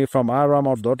brought me from Aram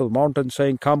of the little mountain,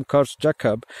 saying, come curse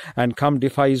Jacob and come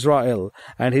defy Israel.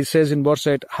 And he says in verse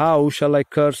 8, how shall I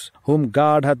curse whom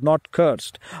God hath not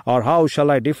cursed? Or how shall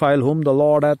I defile whom the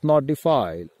Lord hath not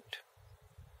defiled?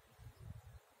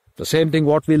 The same thing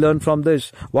what we learn from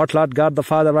this, what Lord God the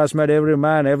Father has made every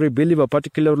man, every believer,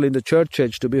 particularly in the church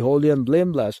age, to be holy and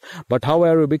blameless. But how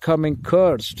are we becoming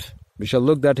cursed? We shall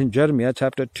look that in Jeremiah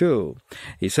chapter 2.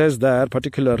 He says there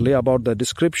particularly about the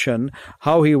description,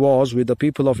 how he was with the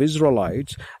people of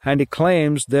Israelites, and he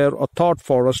claims there a thought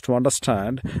for us to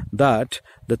understand that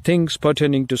the things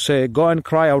pertaining to say, go and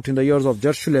cry out in the ears of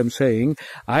Jerusalem, saying,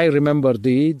 I remember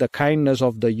thee, the kindness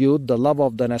of the youth, the love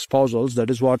of thine espousals, that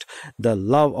is what, the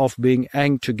love of being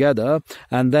hanged together,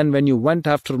 and then when you went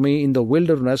after me in the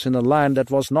wilderness, in a land that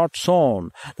was not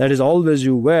sown, that is always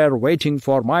you were waiting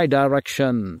for my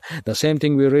direction. The same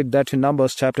thing we read that in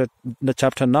Numbers chapter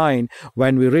 9,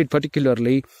 when we read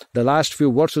particularly the last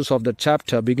few verses of the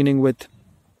chapter, beginning with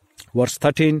verse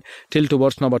 13 till to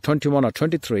verse number 21 or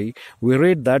 23, we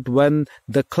read that when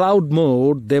the cloud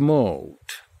moved, they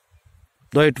moved.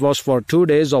 Though it was for 2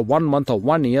 days or 1 month or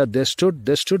 1 year, they stood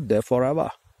there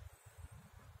forever.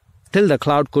 Till the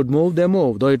cloud could move, they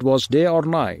moved, though it was day or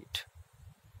night.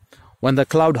 When the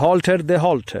cloud halted, they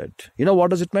halted. You know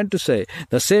what does it mean to say?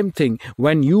 The same thing,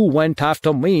 when you went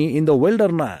after me in the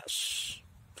wilderness.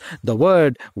 The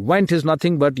word went is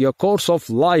nothing but your course of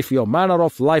life, your manner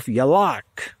of life, yalak.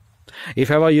 If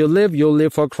ever you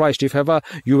live for Christ. If ever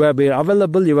you were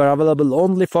available, you were available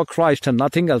only for Christ and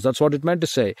nothing else. That's what it meant to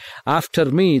say. After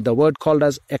me, the word called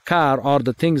as ekar, or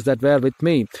the things that were with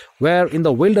me, were in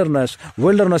the wilderness.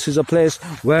 Wilderness is a place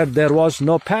where there was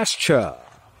no pasture.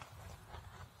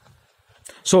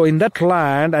 So in that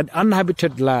land, an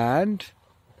uninhabited land,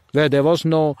 where there was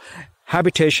no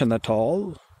habitation at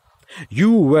all,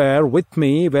 You were with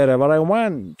me wherever I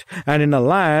went, and in a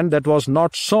land that was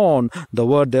not sown, the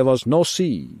word there was no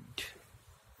seed.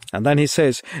 And then he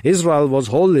says, Israel was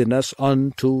holiness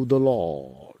unto the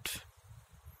Lord.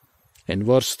 In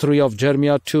verse 3 of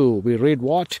Jeremiah 2, we read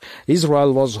what?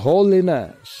 Israel was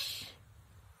holiness.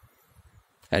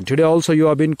 And today also you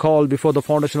have been called before the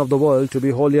foundation of the world to be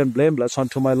holy and blameless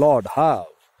unto my Lord. How?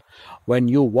 When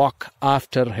you walk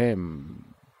after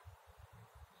him.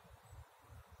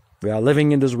 We are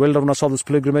living in this wilderness of this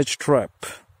pilgrimage trip.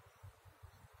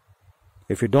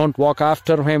 If you don't walk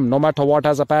after him, no matter what,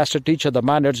 as a pastor teacher, the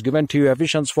mandates given to you,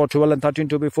 Ephesians 4:12 and 13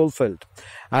 to be fulfilled.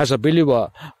 As a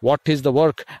believer, what is the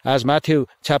work? As Matthew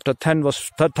chapter 10,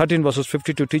 verse 13 verses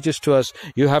 52 teaches to us,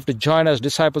 you have to join as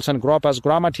disciples and grow up as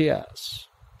grammatias,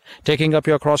 taking up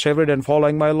your cross every day and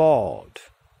following my Lord,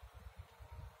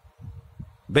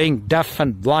 being deaf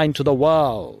and blind to the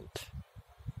world.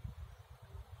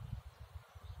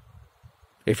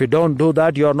 If you don't do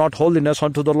that, you are not holiness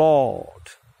unto the Lord.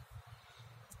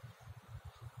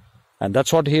 And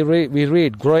that's what we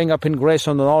read, growing up in grace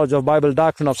and the knowledge of Bible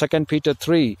doctrine of 2 Peter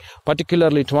 3,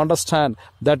 particularly to understand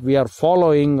that we are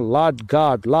following Lord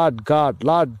God, Lord God,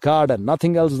 Lord God, and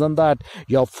nothing else than that.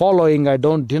 You're following, I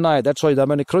don't deny. That's why there are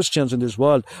many Christians in this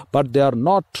world, but they are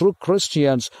not true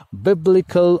Christians,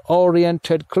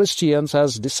 biblical-oriented Christians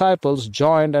as disciples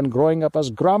joined and growing up as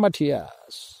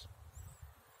grammatias.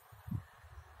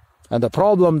 And the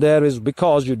problem there is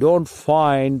because you don't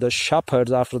find the shepherds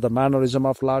after the mannerism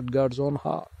of Lord God's own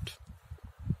heart.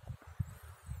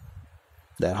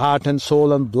 Their heart and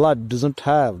soul and blood doesn't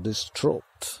have this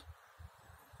truth.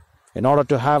 In order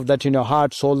to have that in your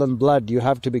heart, soul and blood, you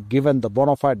have to be given the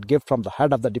bona fide gift from the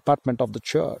head of the department of the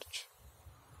church.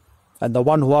 And the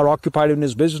one who are occupied in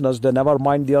his business, they never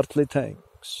mind the earthly things.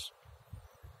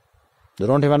 They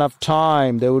don't even have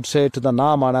time. They would say to the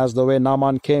Naaman, as the way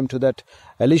Naaman came to that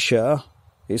Elisha,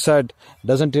 he said,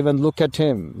 doesn't even look at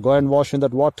him. Go and wash in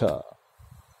that water.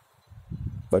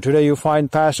 But today you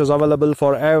find pastors available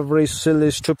for every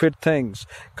silly, stupid things,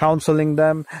 counseling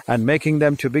them and making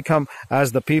them to become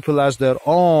as the people as their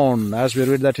own, as we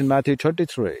read that in Matthew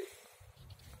 23.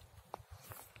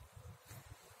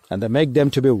 And they make them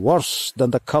to be worse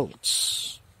than the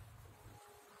cults.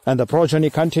 And the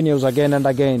progeny continues again and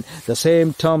again. The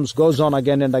same terms goes on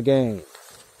again and again.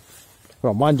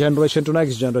 From one generation to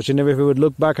next generation, if we would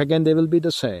look back again, they will be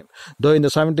the same. Though in the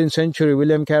 17th century,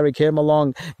 William Carey came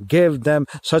along, gave them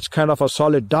such kind of a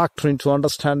solid doctrine to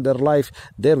understand their life,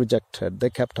 they rejected,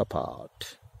 they kept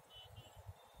apart.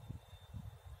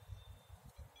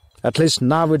 At least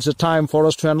now it's the time for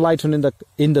us to enlighten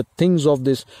in the things of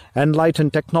this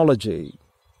enlightened technology.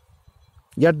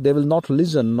 Yet they will not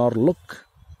listen nor look.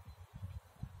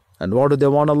 And what do they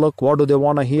want to look? What do they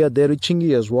want to hear? Their itching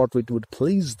ears, what it would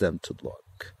please them to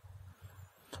look.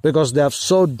 Because they have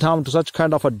sowed down to such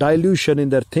kind of a dilution in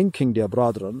their thinking, dear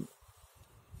brethren,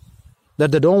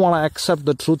 that they don't want to accept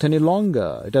the truth any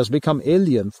longer. It has become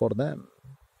alien for them.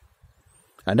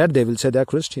 And yet they will say they are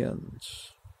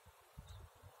Christians.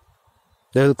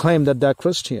 They will claim that they are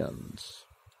Christians.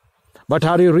 But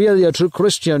are you really a true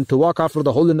Christian to walk after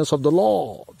the holiness of the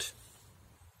Lord?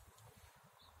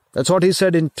 That's what he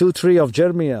said in 2:3 of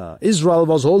Jeremiah. Israel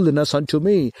was holiness unto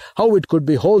me. How it could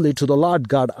be holy to the Lord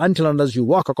God until and unless you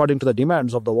walk according to the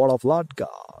demands of the word of Lord God.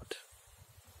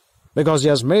 Because he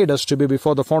has made us to be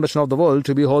before the foundation of the world,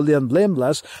 to be holy and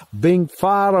blameless, being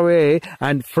far away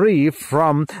and free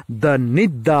from the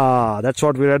nidda. That's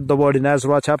what we read the word in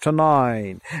Ezra chapter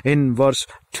 9, in verse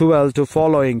 12 to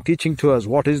following, teaching to us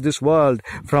what is this world,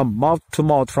 from mouth to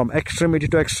mouth, from extremity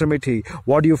to extremity.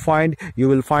 What do you find? You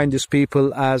will find these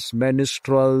people as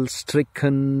menstrual,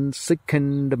 stricken,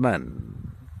 sickened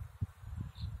men.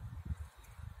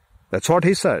 That's what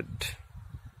he said.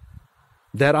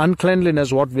 Their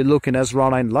uncleanliness, what we look in Ezra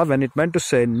 9:11, it meant to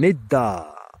say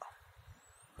nidda.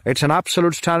 It's an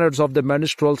absolute standards of the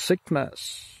menstrual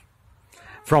sickness.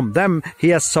 From them, he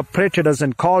has separated us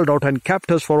and called out and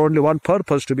kept us for only one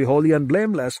purpose, to be holy and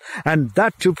blameless. And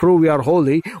that to prove we are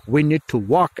holy, we need to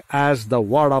walk as the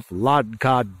word of Lord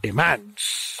God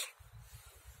demands.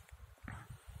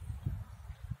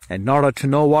 In order to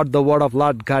know what the word of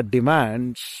Lord God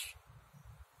demands,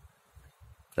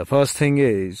 the first thing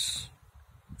is,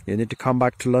 you need to come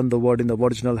back to learn the word in the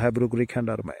original Hebrew, Greek, and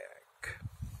Aramaic.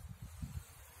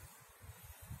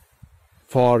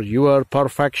 For your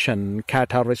perfection,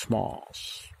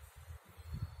 katarismos,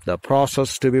 the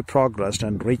process to be progressed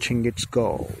and reaching its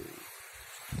goal.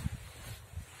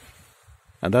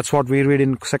 And that's what we read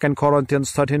in 2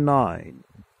 Corinthians 13:9.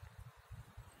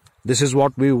 This is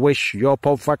what we wish, your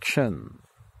perfection.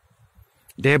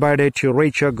 Day by day to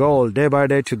reach your goal, day by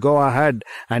day to go ahead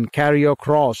and carry your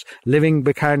cross, living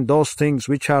behind those things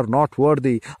which are not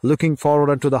worthy, looking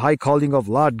forward unto the high calling of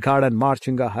Lord God and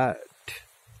marching ahead.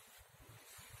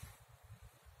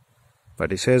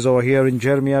 But he says over here in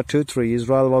Jeremiah 2:3,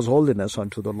 Israel was holiness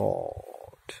unto the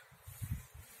Lord.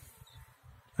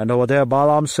 And over there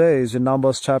Balaam says in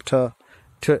Numbers chapter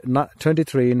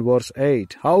 23 in verse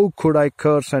 8, how could I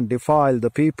curse and defile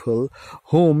the people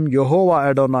whom Jehovah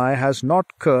Adonai has not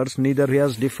cursed, neither he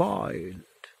has defiled?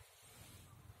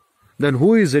 Then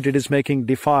who is it is making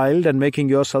defiled and making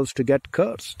yourselves to get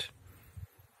cursed?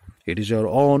 It is your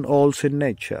own old sin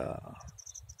nature.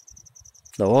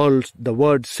 The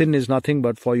word sin is nothing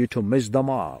but for you to miss the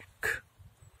mark.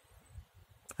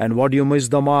 And what do you miss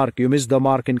the mark? You miss the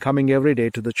mark in coming every day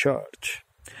to the church.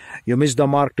 You miss the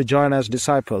mark to join as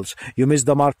disciples. You miss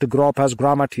the mark to grow up as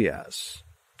grammatias.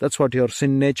 That's what your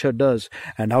sin nature does.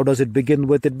 And how does it begin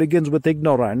with? It begins with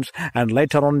ignorance, and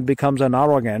later on it becomes an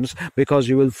arrogance, because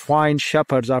you will find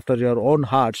shepherds after your own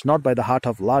hearts, not by the heart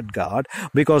of Lord God,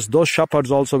 because those shepherds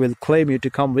also will claim you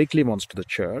to come weekly once to the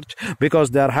church,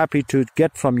 because they are happy to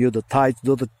get from you the tithes,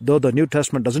 though the New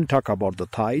Testament doesn't talk about the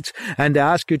tithes, and they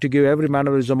ask you to give every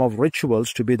mannerism of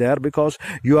rituals to be there, because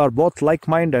you are both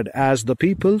like-minded, as the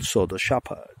people, so the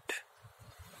shepherd.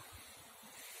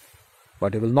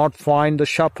 But you will not find the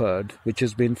shepherd which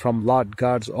has been from Lord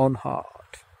God's own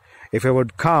heart. If he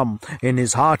would come in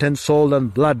his heart and soul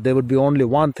and blood, there would be only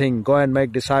one thing: go and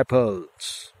make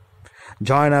disciples.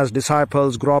 Join as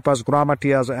disciples, grow up as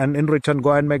grammatias, and in return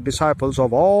go and make disciples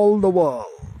of all the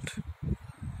world.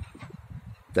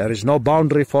 There is no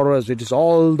boundary for us, it is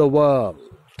all the world.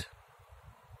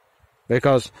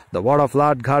 Because the word of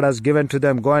Lord God has given to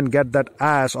them, go and get that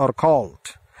ass or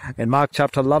colt. In Mark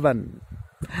chapter 11,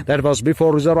 that was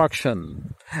before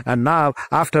resurrection. And now,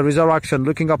 after resurrection,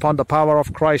 looking upon the power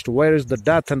of Christ, where is the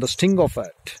death and the sting of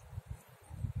it?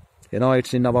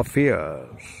 It's in our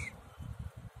fears.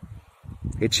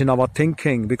 It's in our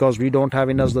thinking, because we don't have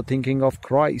in us the thinking of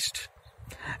Christ.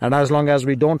 And as long as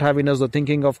we don't have in us the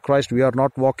thinking of Christ, we are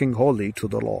not walking holy to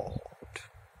the Lord.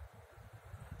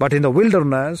 But in the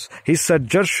wilderness, he said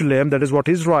Jerusalem, that is what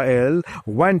Israel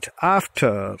went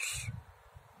after.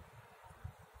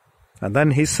 And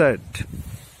then he said,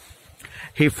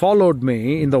 he followed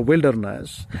me in the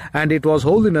wilderness, and it was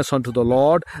holiness unto the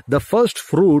Lord, the first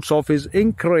fruits of his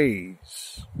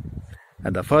increase.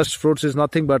 And the first fruits is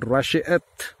nothing but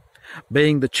Rashi'eth,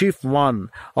 being the chief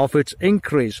one of its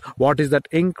increase. What is that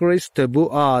increase?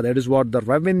 Tebu'ah, that is what the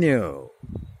revenue.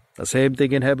 The same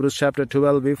thing in Hebrews chapter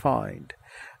 12 we find.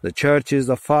 The church is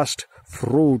the first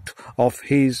fruit of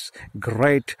his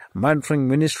great mentoring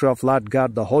ministry of Lord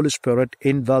God, the Holy Spirit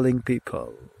indwelling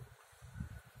people.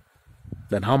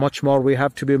 Then how much more we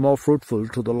have to be more fruitful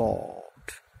to the Lord.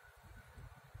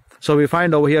 So we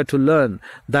find over here to learn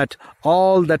that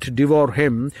all that devour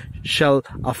him shall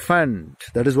offend.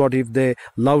 That is what, if they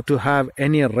love to have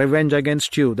any revenge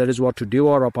against you, that is what, to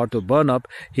devour up or to burn up,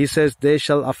 he says they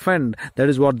shall offend. That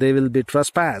is what, they will be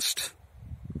trespassed.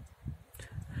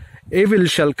 Evil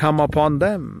shall come upon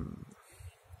them.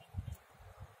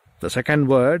 The second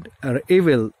word,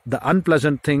 evil, the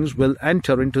unpleasant things will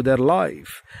enter into their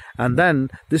life. And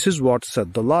then, this is what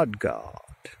said the Lord God.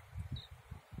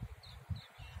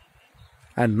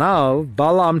 And now,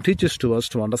 Balaam teaches to us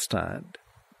to understand.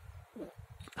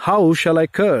 How shall I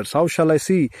curse? How shall I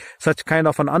see such kind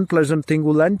of an unpleasant thing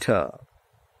will enter?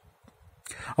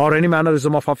 Or any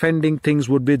mannerism of offending things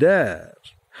would be there.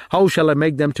 How shall I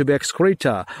make them to be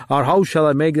excreta? Or how shall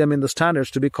I make them in the standards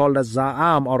to be called as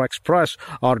Za'am, or express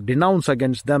or denounce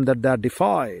against them that they are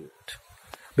defiled?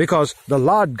 Because the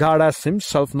Lord God has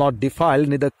himself not defiled,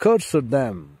 neither cursed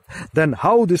them. Then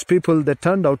how these people, they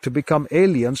turned out to become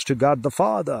aliens to God the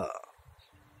Father?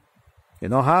 You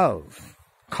know how?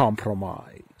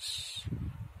 Compromise.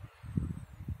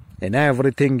 In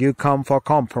everything you come for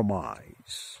compromise.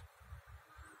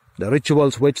 The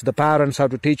rituals which the parents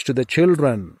have to teach to the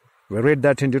children, we read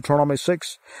that in Deuteronomy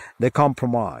 6, they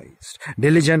compromised.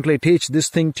 Diligently teach this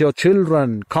thing to your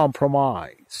children,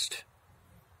 compromised.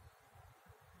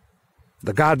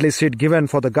 The godly seed given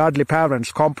for the godly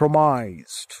parents,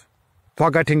 compromised.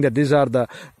 Forgetting that these are the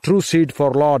true seed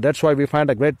for Lord. That's why we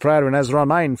find a great prayer in Ezra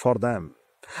 9 for them.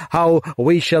 How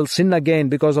we shall sin again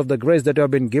because of the grace that you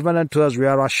have been given unto us. We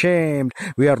are ashamed.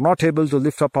 We are not able to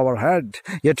lift up our head.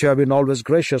 Yet you have been always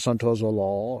gracious unto us, O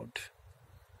Lord.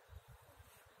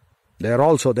 There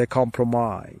also they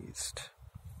compromised.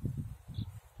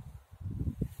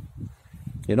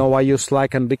 You know why you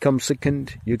slack and become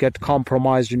sickened? You get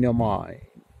compromised in your mind.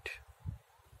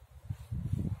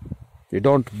 You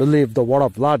don't believe the word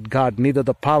of Lord God, neither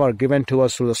the power given to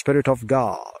us through the Spirit of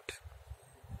God.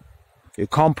 You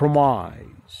compromise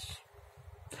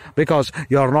because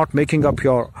you are not making up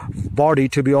your body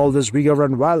to be always vigor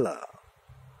and valor,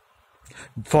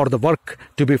 for the work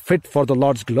to be fit for the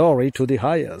Lord's glory to the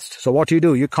highest. So what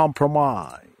do? You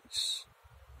compromise.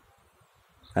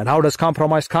 And how does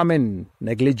compromise come in?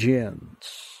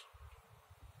 Negligence.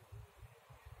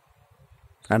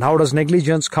 And how does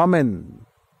negligence come in?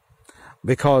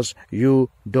 Because you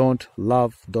don't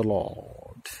love the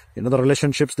Lord. The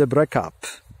relationships, they break up.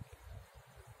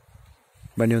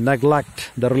 When you neglect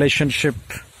the relationship,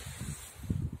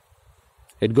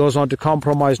 it goes on to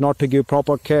compromise, not to give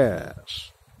proper care.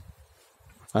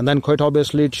 And then quite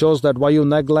obviously it shows that why you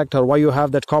neglect or why you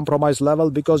have that compromise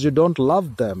level, because you don't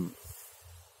love them.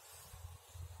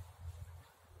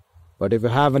 But if you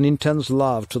have an intense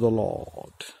love to the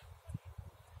Lord,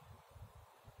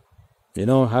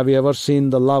 have you ever seen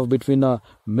the love between a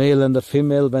male and the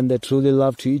female when they truly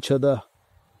love to each other?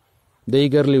 They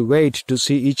eagerly wait to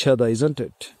see each other, isn't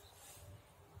it?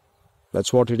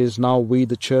 That's what it is now. We,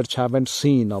 the church, haven't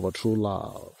seen our true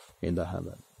love in the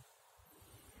heaven.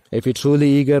 If you truly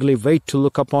eagerly wait to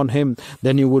look upon Him,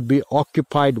 then you would be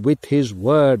occupied with His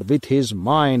word, with His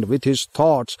mind, with His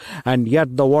thoughts. And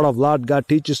yet the word of Lord God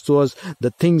teaches to us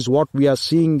the things what we are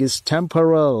seeing is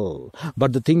temporal.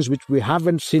 But the things which we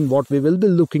haven't seen, what we will be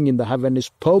looking in the heaven, is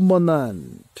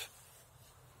permanent.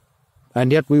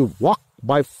 And yet we walk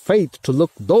by faith to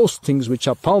look those things which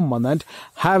are permanent,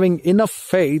 having enough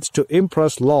faith to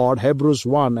impress Lord, Hebrews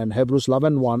 1 and Hebrews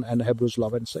 11:1 and Hebrews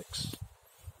 11:6.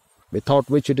 Without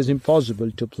which it is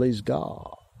impossible to please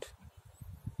God.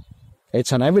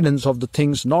 It's an evidence of the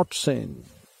things not seen.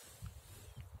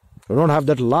 You don't have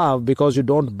that love because you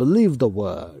don't believe the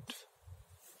word.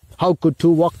 How could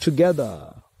two walk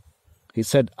together? He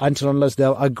said, until unless they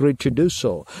have agreed to do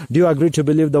so. Do you agree to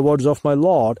believe the words of my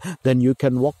Lord? Then you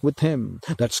can walk with Him.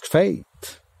 That's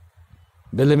faith.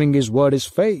 Believing His word is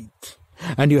faith.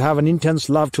 And you have an intense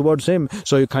love towards Him,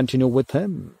 so you continue with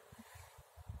Him.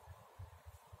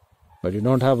 But you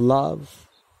don't have love.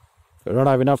 You don't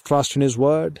have enough trust in His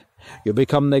word. You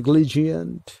become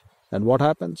negligent. And what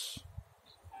happens?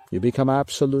 You become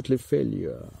absolutely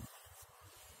failure.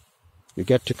 You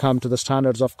get to come to the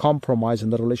standards of compromise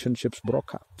and the relationships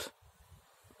broke up.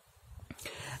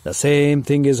 The same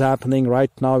thing is happening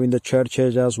right now in the church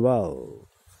age as well.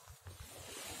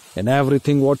 In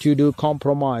everything what you do,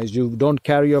 compromise. You don't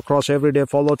carry your cross every day,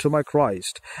 follow to my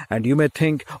Christ. And you may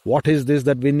think, what is this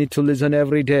that we need to listen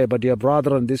every day? But dear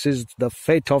brethren, this is the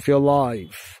fate of your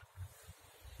life.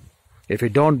 If you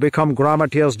don't become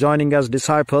grammateus joining as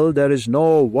disciple, there is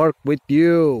no work with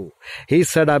you. He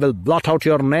said, I will blot out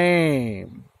your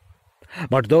name.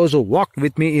 But those who walk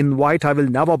with me in white, I will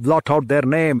never blot out their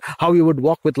name. How you would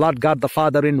walk with Lord God the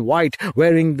Father in white,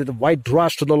 wearing the white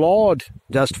dress to the Lord?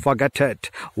 Just forget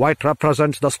it. White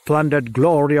represents the splendid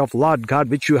glory of Lord God,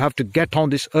 which you have to get on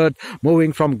this earth,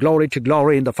 moving from glory to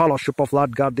glory in the fellowship of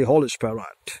Lord God the Holy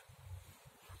Spirit.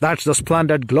 That's the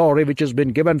splendid glory which has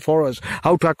been given for us.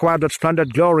 How to acquire that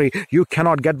splendid glory? You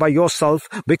cannot get by yourself,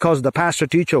 because the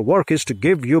pastor-teacher work is to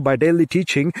give you by daily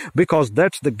teaching, because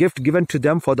that's the gift given to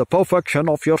them for the perfection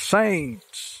of your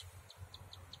saints.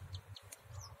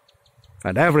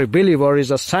 And every believer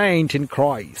is a saint in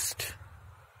Christ.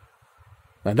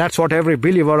 And that's what every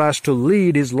believer has to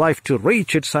lead his life to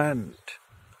reach its end.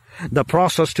 The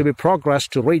process to be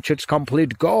progressed to reach its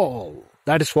complete goal.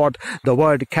 That is what the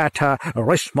word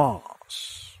katarismos.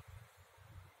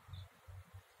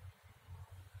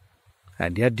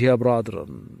 And yet, dear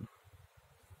brethren,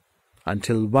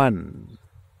 until when?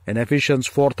 In Ephesians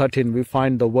 4:13 we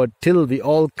find the word till we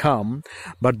all come,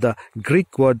 but the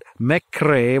Greek word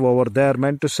mekre over there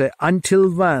meant to say until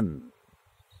when?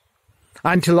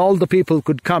 Until all the people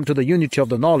could come to the unity of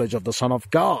the knowledge of the Son of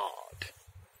God.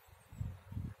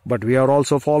 But we are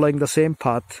also following the same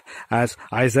path as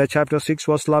Isaiah chapter 6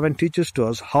 verse 11 teaches to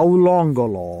us. How long, O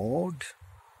Lord?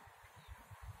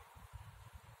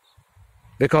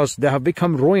 Because they have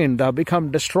become ruined, they have become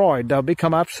destroyed, they have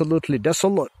become absolutely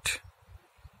desolate.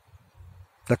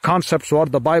 The concepts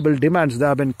what the Bible demands, they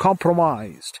have been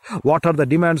compromised. What are the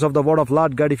demands of the word of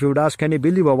Lord God? If you would ask any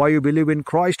believer why you believe in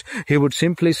Christ, he would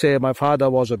simply say, my father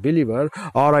was a believer,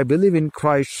 or I believe in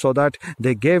Christ so that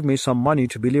they gave me some money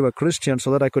to believe a Christian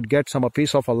so that I could get a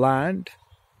piece of a land.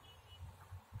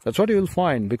 That's what you will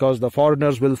find, because the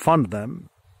foreigners will fund them.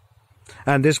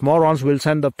 And these morons will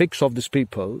send the pics of these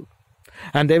people.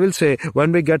 And they will say,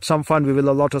 when we get some fund, we will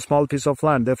allot a small piece of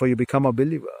land, therefore you become a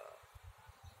believer.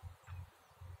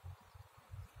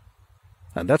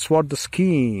 And that's what the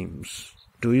schemes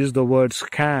to use the word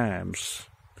scams.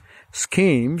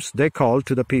 Schemes they call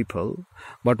to the people,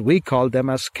 but we call them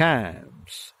as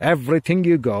scams. Everything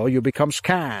you go, you become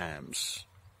scams.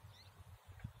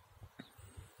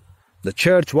 The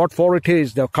church, what for it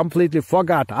is, they've completely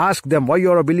forgot. Ask them why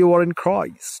you're a believer in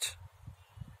Christ.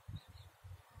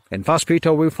 In 1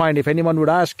 Peter we find if anyone would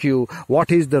ask you what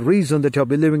is the reason that you're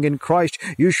believing in Christ,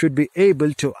 you should be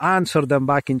able to answer them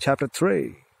back in chapter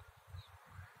 3.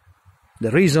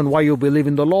 The reason why you believe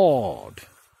in the Lord.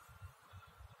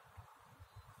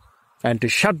 And to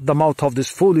shut the mouth of this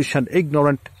foolish and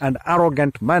ignorant and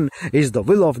arrogant men is the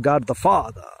will of God the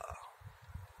Father.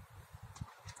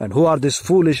 And who are these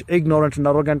foolish, ignorant and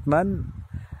arrogant men?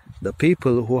 The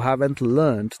people who haven't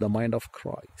learned the mind of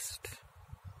Christ.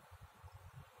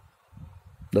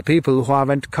 The people who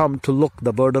haven't come to look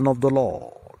the burden of the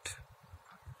Lord.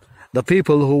 The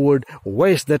people who would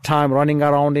waste their time running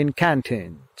around in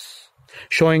canteens,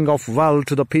 showing off well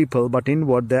to the people, but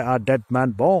inward they are dead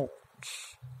man bones.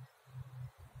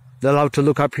 They love to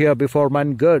look up here before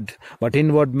men good, but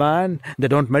inward man, they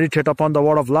don't meditate upon the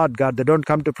word of Lord God. They don't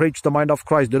come to preach the mind of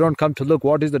Christ. They don't come to look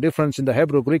what is the difference in the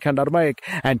Hebrew, Greek and Aramaic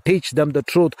and teach them the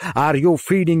truth. Are you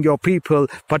feeding your people,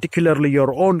 particularly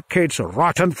your own kids,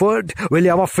 rotten food? Will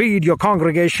you ever feed your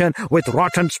congregation with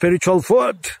rotten spiritual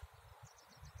food?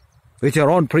 With your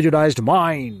own prejudiced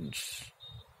minds.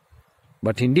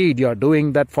 But indeed you are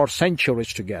doing that for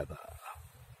centuries together.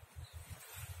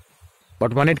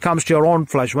 But when it comes to your own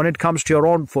flesh, when it comes to your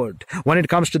own food, when it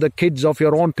comes to the kids of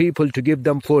your own people to give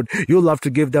them food, you love to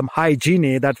give them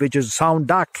hygiene, that which is sound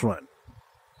doctrine.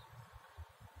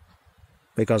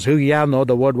 Because who ye know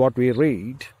the word what we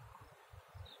read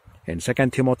in 2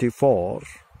 Timothy 4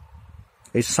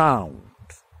 is sound.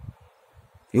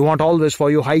 You want always for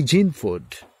you hygiene food,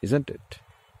 isn't it?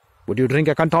 Would you drink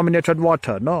a contaminated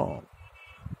water? No.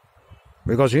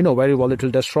 Because you know very well it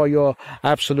will destroy your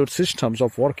absolute systems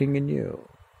of working in you.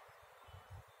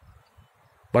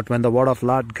 But when the word of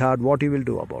Lord God, what He will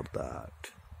do about that?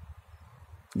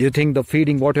 Do you think the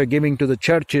feeding what you're giving to the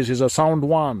churches is a sound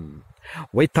one?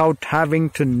 Without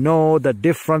having to know the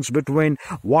difference between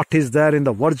what is there in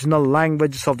the original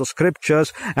languages of the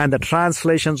scriptures and the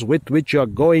translations with which you're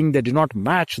going, they do not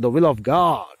match the will of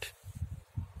God.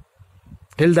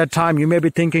 Till that time, you may be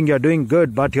thinking you're doing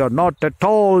good, but you're not at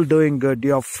all doing good.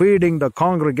 You're feeding the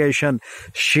congregation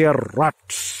sheer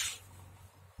ruts,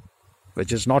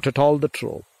 which is not at all the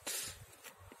truth.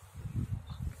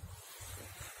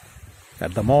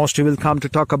 At the most, you will come to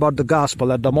talk about the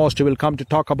gospel. At the most, you will come to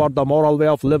talk about the moral way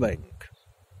of living,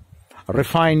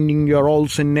 refining your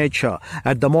old sin nature.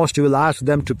 At the most, you will ask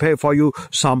them to pay for you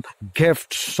some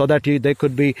gifts so that they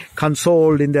could be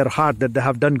consoled in their heart that they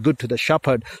have done good to the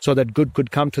shepherd, so that good could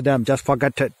come to them. Just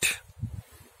forget it.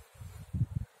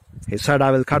 He said, I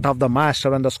will cut off the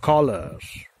master and the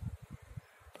scholars.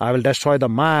 I will destroy the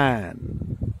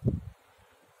man.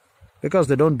 Because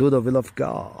they don't do the will of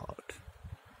God.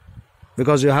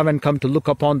 Because you haven't come to look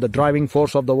upon the driving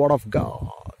force of the word of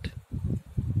God.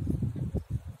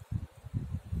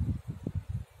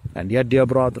 And yet, dear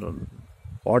brethren,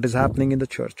 what is happening in the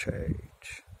church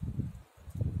age?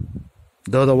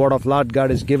 Though the word of Lord God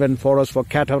is given for us for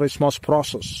katarismos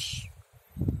process,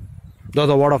 though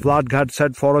the word of Lord God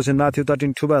said for us in Matthew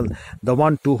 13:12, the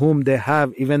one to whom they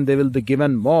have, even they will be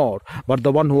given more, but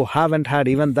the one who haven't had,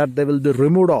 even that they will be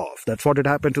removed of. That's what it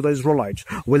happened to the Israelites.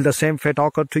 Will the same fate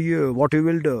occur to you? What you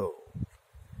will do?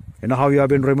 You know how you have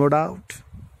been removed out?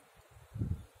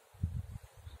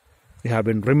 You have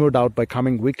been removed out by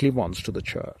coming weekly once to the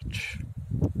church.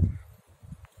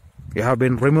 You have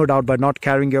been removed out by not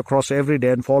carrying your cross every day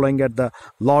and following at the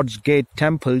Lord's gate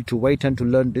temple to wait and to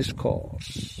learn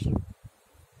discourse.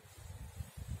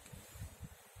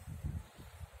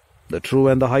 The true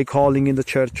and the high calling in the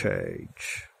church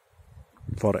age.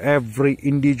 For every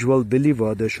individual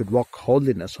believer, they should walk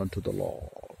holiness unto the Lord.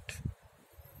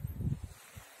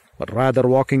 But rather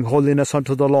walking holiness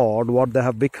unto the Lord, what they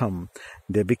have become,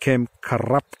 they became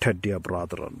corrupted, dear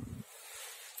brethren.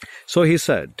 So he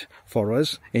said for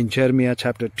us in Jeremiah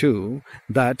chapter 2,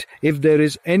 that if there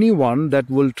is anyone that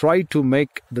will try to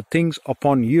make the things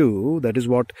upon you, that is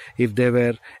what, if there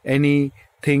were any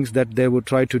things that they would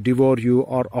try to devour you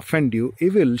or offend you,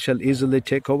 evil shall easily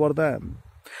take over them.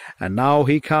 And now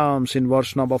he comes in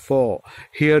verse number 4.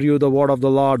 Hear you the word of the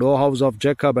Lord, O house of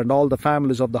Jacob, and all the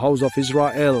families of the house of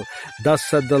Israel. Thus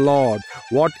said the Lord,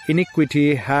 what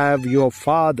iniquity have your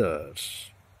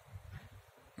fathers?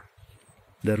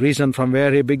 The reason from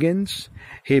where he begins?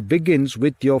 He begins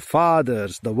with your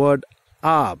fathers, the word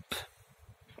Ab.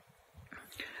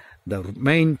 The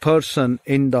main person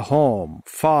in the home,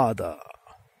 father.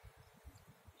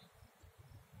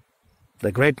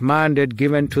 The great mandate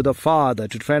given to the father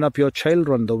to train up your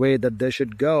children the way that they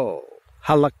should go.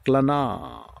 Halak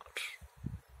lanat.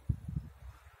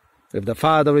 If the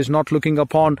father is not looking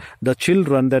upon the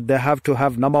children that they have to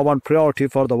have number one priority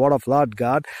for the word of Lord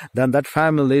God, then that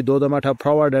family, though they might have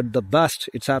provided the best,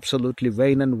 it's absolutely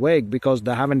vain and vague, because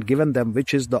they haven't given them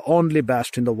which is the only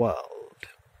best in the world,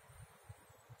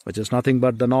 which is nothing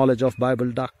but the knowledge of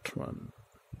Bible doctrine.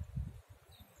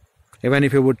 Even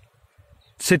if you would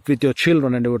sit with your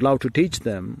children and you would love to teach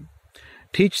them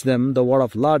the word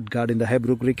of Lord God in the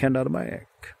Hebrew, Greek and Aramaic.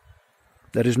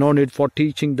 There is no need for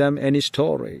teaching them any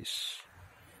stories.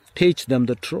 Teach them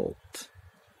the truth.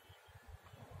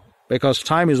 Because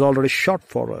time is already short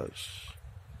for us.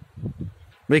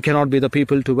 We cannot be the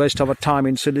people to waste our time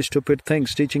in silly, stupid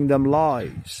things, teaching them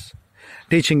lies,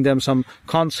 teaching them some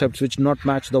concepts which do not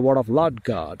match the word of Lord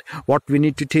God. What we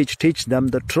need to teach them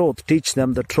the truth, teach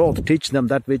them the truth, teach them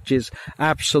that which is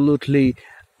absolutely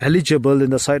eligible in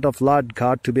the sight of Lord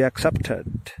God to be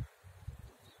accepted.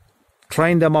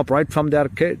 Train them up right from their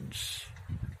kids.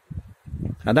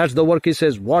 And that's the work. He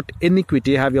says, what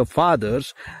iniquity have your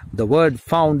fathers? The word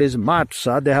found is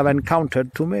matzah, they have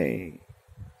encountered to me.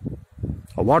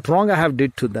 Or what wrong I have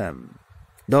did to them.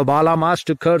 Though Balaam asked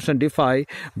to curse and defy,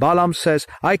 Balaam says,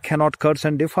 I cannot curse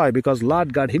and defy, because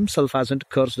Lord God himself hasn't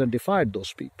cursed and defied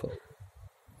those people.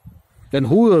 Then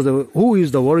who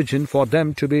is the origin for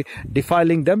them to be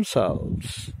defiling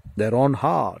themselves? Their own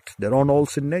heart, their own old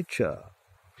sin nature,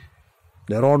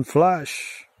 their own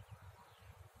flesh,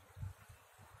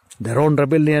 their own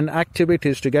rebellion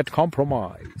activities to get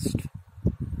compromised.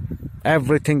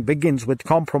 Everything begins with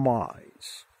compromise.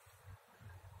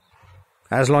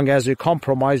 As long as you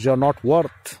compromise, you're not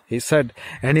worth. He said,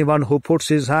 anyone who puts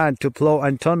his hand to plow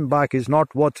and turn back is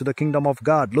not worth to the kingdom of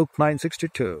God. Luke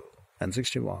 9:62 and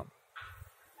 61.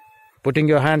 Putting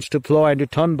your hands to plow and you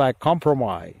turn back,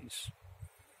 compromise.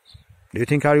 Do you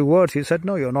think are you worth? He said,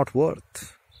 no, you're not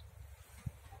worth.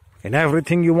 In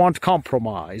everything you want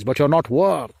compromise, but you're not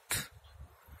worth.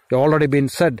 You've already been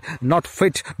said, not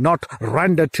fit, not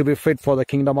rendered to be fit for the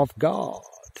kingdom of God.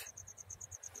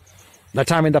 The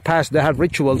time in the past they had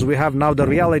rituals, we have now the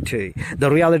reality.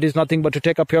 The reality is nothing but to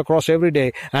take up your cross every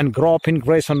day and grow up in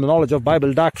grace and the knowledge of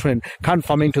Bible doctrine,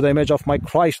 conforming to the image of my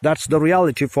Christ. That's the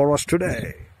reality for us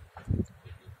today.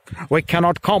 We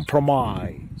cannot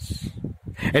compromise.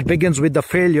 It begins with the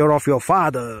failure of your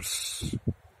fathers.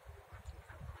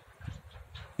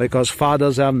 Because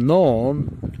fathers have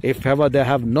known, if ever they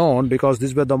have known, because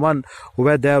these were the ones who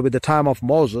were there with the time of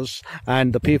Moses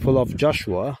and the people of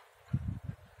Joshua.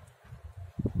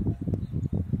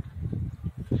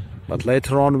 But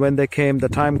later on when they came, the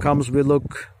time comes, we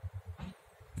look.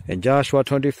 In Joshua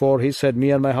 24, he said, me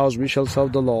and my house, we shall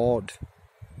serve the Lord.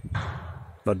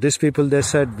 But these people, they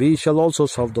said, we shall also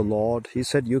serve the Lord. He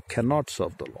said, you cannot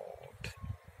serve the Lord.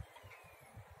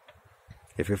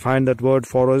 If you find that word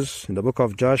for us in the book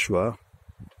of Joshua,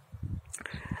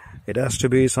 it has to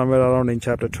be somewhere around in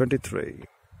chapter 23.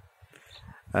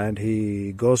 And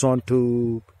he goes on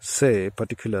to say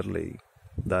particularly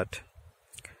that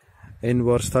in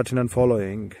verse 13 and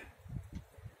following,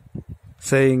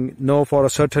 saying, know for a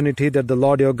certainty that the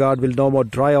Lord your God will no more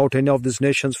dry out any of these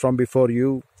nations from before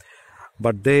you,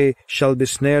 but they shall be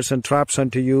snares and traps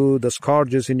unto you, the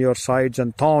scourges in your sides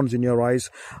and thorns in your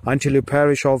eyes, until you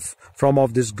perish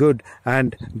from this good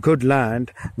and good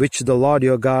land, which the Lord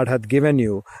your God hath given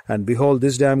you. And behold,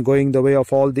 this day I am going the way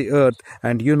of all the earth,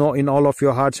 and you know in all of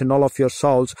your hearts and all of your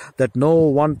souls, that no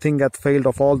one thing hath failed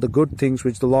of all the good things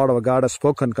which the Lord our God hath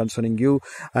spoken concerning you,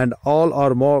 and all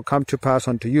are more come to pass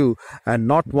unto you, and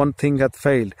not one thing hath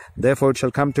failed. Therefore it shall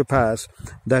come to pass,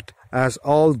 that as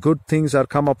all good things are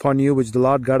come upon you, which the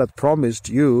Lord God hath promised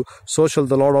you, so shall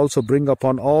the Lord also bring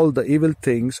upon all the evil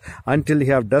things, until he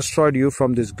have destroyed you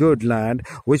from this good land,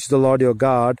 which the Lord your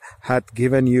God hath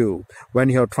given you. When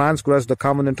you have transgressed the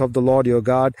covenant of the Lord your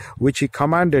God, which he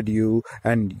commanded you,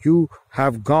 and you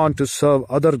have gone to serve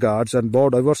other gods, and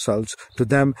bowed yourselves to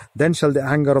them, then shall the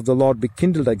anger of the Lord be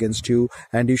kindled against you,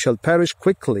 and you shall perish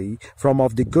quickly from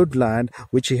off the good land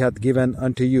which he hath given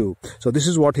unto you. So this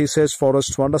is what he says for us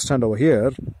to understand over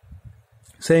here,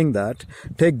 saying that,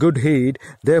 take good heed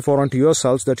therefore unto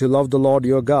yourselves that you love the Lord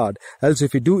your God, else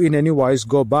if you do in any wise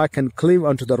go back and cleave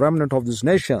unto the remnant of these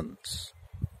nations.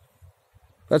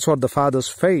 That's what the fathers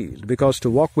failed, because to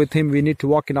walk with him we need to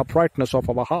walk in uprightness of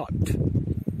our heart.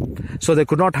 So they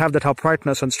could not have that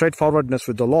uprightness and straightforwardness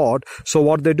with the Lord. So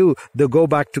what they do, they go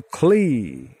back to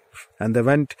cleave. And they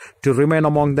went to remain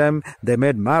among them. They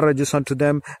made marriages unto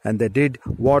them, and they did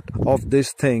what of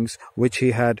these things which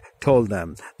he had told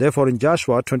them. Therefore in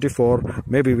Joshua 24,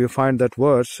 maybe we find that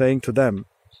verse saying to them,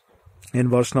 in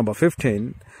verse number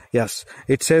 15, yes,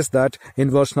 it says that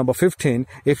in verse number 15,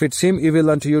 if it seem evil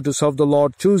unto you to serve the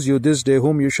Lord, choose you this day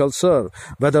whom you shall serve,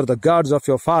 whether the gods of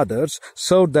your fathers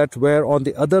served that were on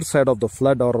the other side of the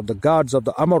flood, or the gods of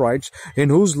the Amorites in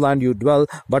whose land you dwell.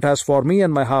 But as for me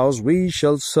and my house, we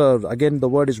shall serve. Again, the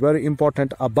word is very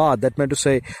important, abad. That meant to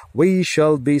say, we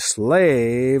shall be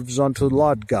slaves unto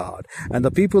Lord God. And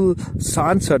the people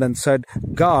answered and said,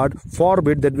 God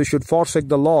forbid that we should forsake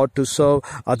the Lord to serve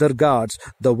other gods.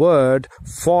 The word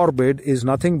forbid is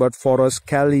nothing but for us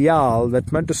kalial,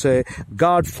 that meant to say,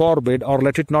 God forbid, or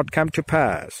let it not come to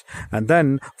pass. And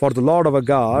then for the Lord our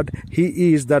God,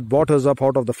 He is that brought us up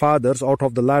out of the fathers, out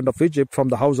of the land of Egypt, from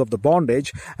the house of the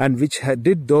bondage, and which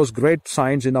did those great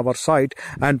signs in our sight,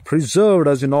 and preserved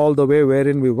us in all the way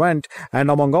wherein we went,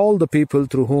 and among all the people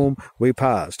through whom we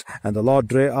passed. And the Lord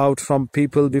drave out from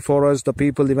people before us the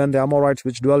people, even the Amorites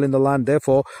which dwell in the land.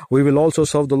 Therefore we will also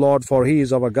serve the Lord, for He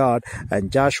is our God.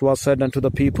 And Joshua said unto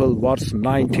the people, verse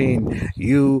 19,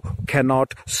 you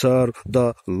cannot serve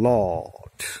the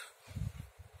Lord.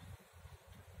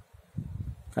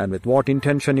 And with what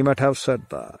intention he might have said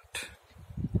that?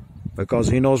 Because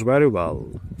he knows very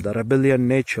well the rebellion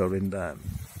nature in them.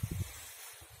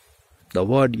 The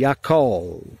word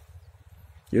yakol,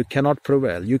 you cannot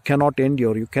prevail, you cannot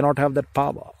endure, you cannot have that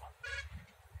power.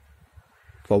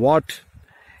 For what?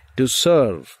 To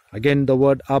serve. Again, the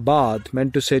word abad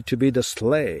meant to say to be the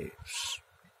slaves.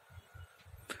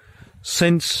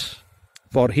 Since,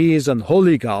 for He is an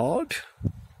holy God,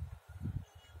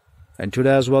 and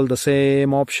today as well the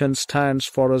same option stands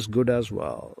for us good as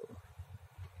well.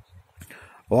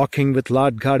 Walking with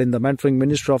Lord God in the mentoring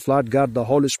ministry of Lord God, the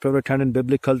Holy Spirit, and in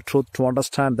biblical truth, to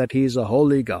understand that He is a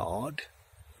holy God.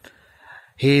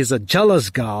 He is a jealous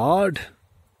God.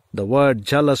 The word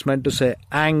jealous meant to say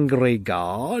angry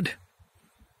God.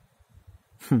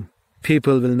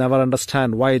 People will never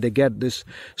understand why they get this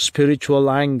spiritual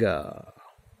anger.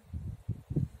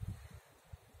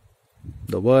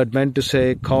 The word meant to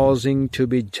say causing to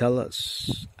be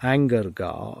jealous, anger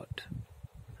God.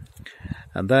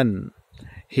 And then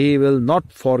He will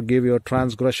not forgive your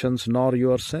transgressions nor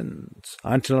your sins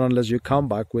until and unless you come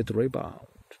back with rebound.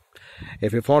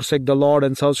 If you forsake the Lord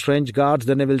and serve strange gods,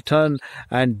 then He will turn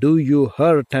and do you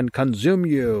hurt and consume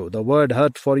you. The word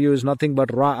hurt for you is nothing but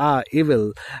ra'ah,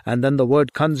 evil. And then the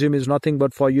word consume is nothing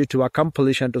but for you to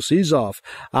accomplish and to seize off.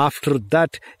 After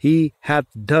that He hath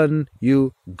done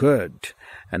you good.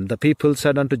 And the people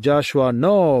said unto Joshua,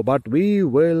 no, but we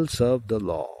will serve the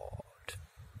Lord.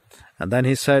 And then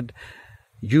he said,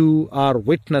 you are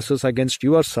witnesses against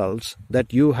yourselves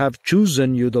that you have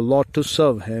chosen you the Lord to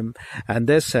serve Him. And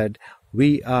they said,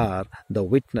 we are the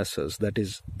witnesses, that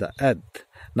is the earth.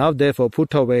 Now therefore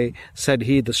put away, said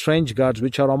he, the strange gods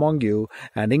which are among you,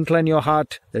 and incline your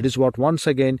heart, that is what, once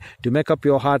again, to make up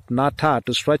your heart nata,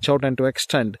 to stretch out and to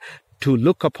extend, to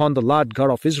look upon the Lord God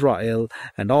of Israel.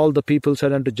 And all the people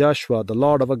said unto Joshua, the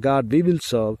Lord our God we will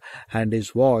serve, and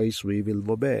His voice we will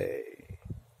obey.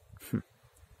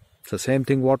 It's the same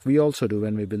thing what we also do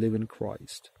when we believe in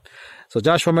Christ. So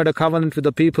Joshua made a covenant with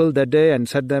the people that day and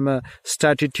set them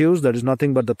statutes, that is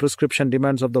nothing but the prescription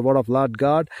demands of the word of Lord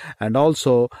God, and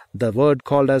also the word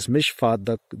called as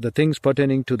mishpat, the things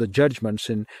pertaining to the judgments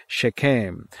in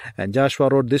Shechem. And Joshua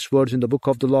wrote these words in the book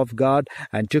of the law of God,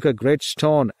 and took a great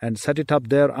stone and set it up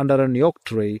there under an oak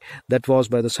tree that was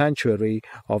by the sanctuary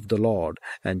of the Lord.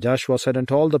 And Joshua said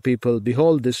unto all the people,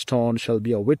 behold, this stone shall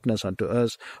be a witness unto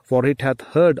us, for it hath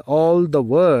heard all the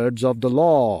words of the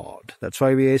Lord. That's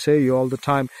why we say you all the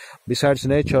time, besides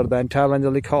nature, the entire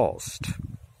angelic host.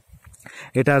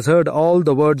 It has heard all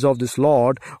the words of this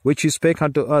Lord, which He spake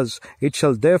unto us. It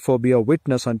shall therefore be a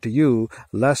witness unto you,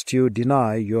 lest you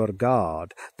deny your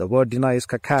God. The word deny is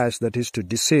kakash, that is to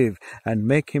deceive, and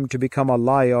make Him to become a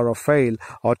lie or a fail,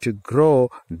 or to grow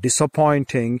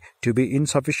disappointing, to be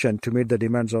insufficient to meet the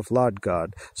demands of Lord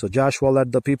God. So Joshua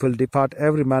let the people depart,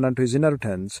 every man unto his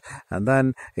inheritance. And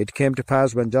then it came to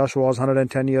pass, when Joshua was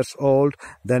 110 years old,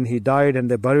 then he died, and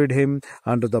they buried him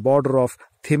under the border of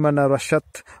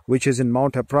Thimanarashath, which is in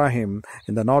Mount Ephraim,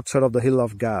 in the north side of the hill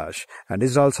of Gash. And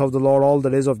Israel served the Lord all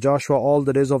the days of Joshua, all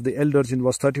the days of the elders, in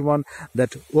verse 31,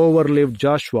 that overlived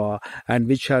Joshua, and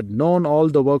which had known all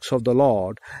the works of the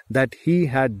Lord, that He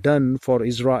had done for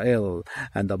Israel.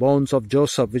 And the bones of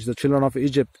Joseph, which the children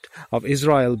of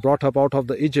Israel brought up out of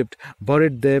the Egypt,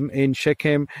 buried them in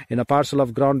Shechem, in a parcel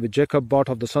of ground which Jacob bought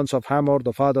of the sons of Hamor,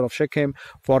 the father of Shechem,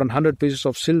 for 100 pieces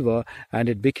of silver, and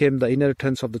it became the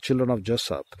inheritance of the children of Joseph.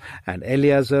 up. And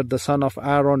Eleazar the son of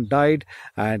Aaron died,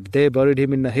 and they buried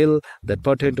him in a hill that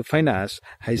pertained to Phinehas,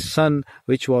 his son,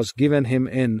 which was given him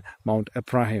in Mount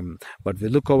Ephraim. But we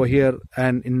look over here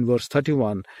and in verse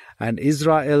 31, and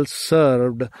Israel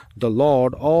served the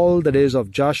Lord all the days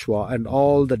of Joshua and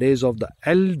all the days of the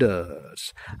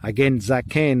elders. Again,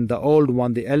 Zachain, the old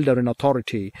one, the elder in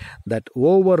authority, that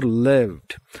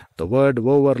overlived. The word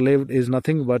overlived is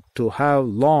nothing but to have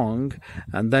long,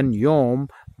 and then yom,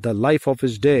 the life of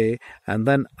his day, and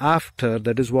then after,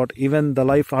 that is what even the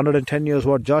life 110 years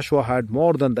what Joshua had,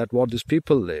 more than that what these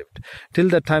people lived. Till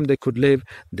that time they could live,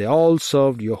 they all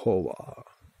served Jehovah,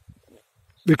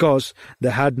 because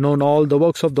they had known all the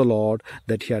works of the Lord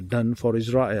that he had done for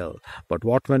Israel. But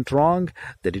what went wrong?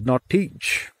 They did not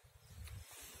teach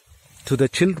to the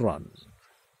children.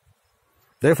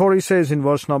 Therefore he says in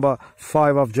verse number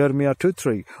 5 of Jeremiah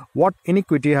 2:3, what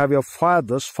iniquity have your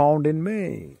fathers found in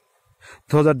me,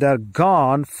 so that they are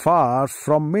gone far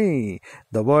from me?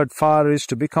 The word far is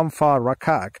to become far,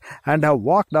 rakak, and have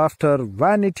walked after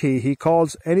vanity. He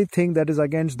calls anything that is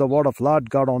against the word of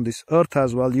Lord God on this earth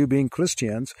as well, you being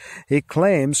Christians. He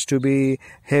claims to be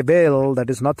Hebel, that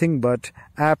is nothing but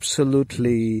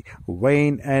absolutely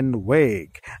vain and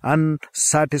vague,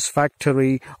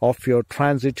 unsatisfactory of your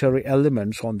transitory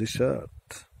elements on this earth.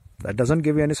 That doesn't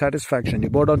give you any satisfaction.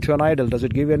 You bow down to an idol. Does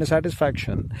it give you any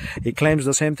satisfaction? He claims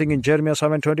the same thing in Jeremiah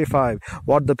 7:25.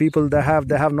 What the people they have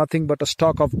nothing but a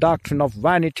stock of doctrine of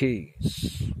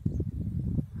vanities.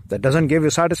 That doesn't give you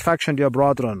satisfaction, dear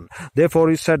brethren. Therefore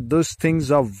he said, these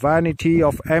things are vanity,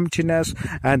 of emptiness,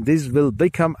 and these will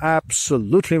become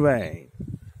absolutely vain.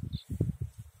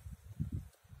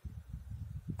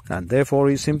 And therefore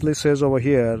he simply says over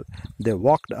here, they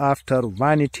walked after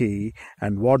vanity,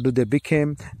 and what do they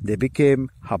become? They became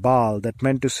Habal, that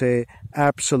meant to say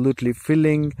absolutely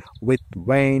filling with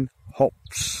vain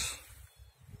hopes.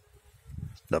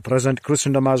 The present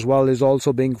Christendom as well is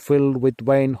also being filled with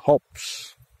vain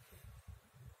hopes.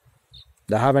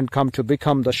 They haven't come to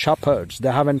become the shepherds.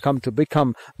 They haven't come to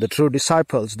become the true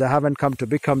disciples. They haven't come to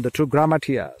become the true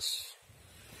grammatias.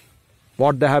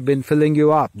 What they have been filling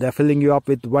you up, they're filling you up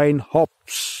with vain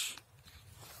hopes.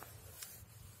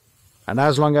 And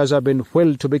as long as I've been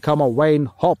filled to become a vain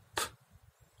hope,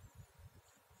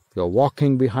 you're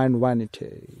walking behind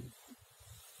vanity.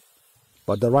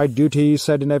 But the right duty is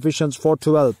said in Ephesians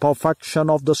 4:12, perfection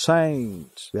of the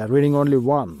saints. We are reading only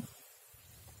one.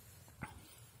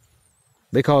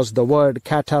 Because the word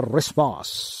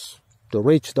katarismos, to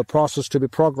reach the process to be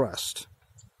progressed.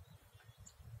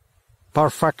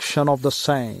 Perfection of the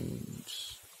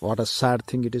saints. What a sad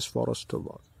thing it is for us to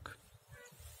work.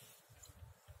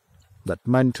 That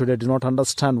men today do not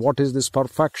understand what is this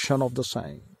perfection of the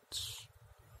saints.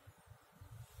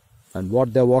 And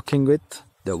what they're walking with?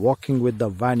 They're walking with the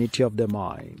vanity of their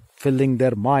mind, filling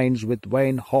their minds with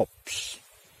vain hopes,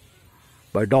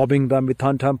 by daubing them with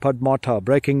untempered mortar,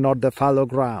 breaking not the fallow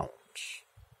grounds,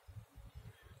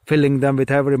 filling them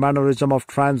with every mannerism of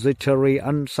transitory,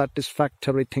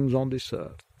 unsatisfactory things on this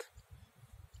earth.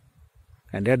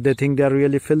 And yet they think they are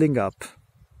really filling up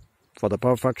for the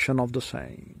perfection of the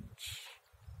saints.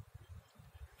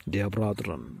 Dear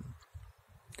brethren,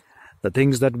 the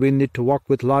things that we need to walk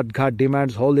with Lord God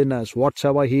demands holiness.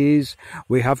 Whatsoever He is,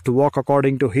 we have to walk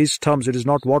according to His terms. It is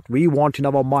not what we want in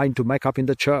our mind to make up in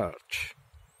the church.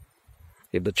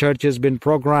 If the church has been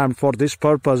programmed for this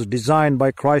purpose, designed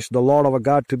by Christ the Lord our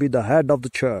God to be the head of the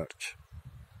church,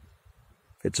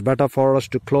 it's better for us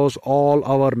to close all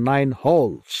our 9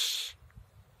 holes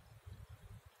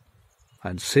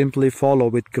and simply follow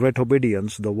with great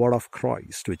obedience the word of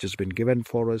Christ, which has been given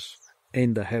for us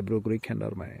in the Hebrew, Greek, and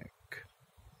Aramaic.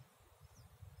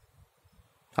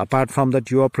 Apart from that,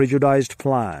 your prejudiced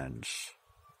plans,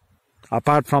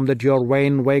 apart from that, your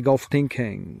vain way of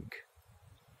thinking,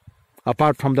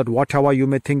 apart from that, whatever you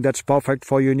may think that's perfect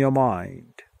for you in your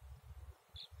mind,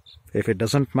 if it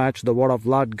doesn't match the word of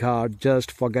Lord God,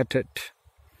 just forget it.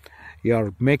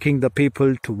 You're making the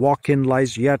people to walk in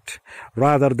lies yet,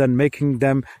 rather than making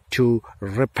them to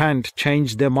repent,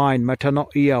 change their mind,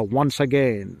 metanoia, once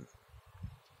again,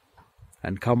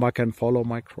 and come back and follow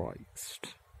my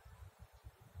Christ.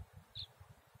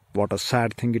 What a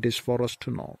sad thing it is for us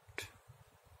to note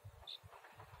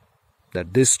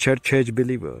that this church age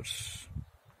believers,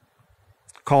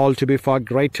 called to be far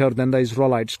greater than the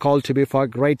Israelites, called to be far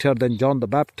greater than John the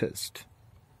Baptist,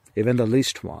 even the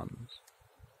least one,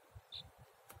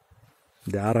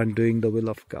 they aren't doing the will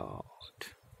of God.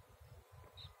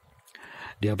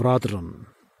 Dear brethren,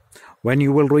 when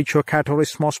you will reach your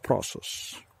katarismos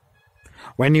process,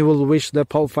 when you will wish the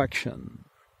perfection,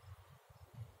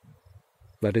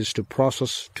 That is to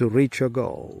process to reach your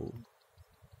goal.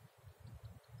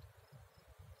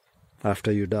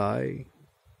 After you die,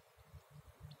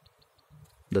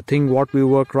 the thing what we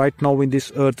work right now in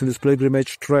this earth, in this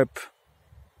pilgrimage trip,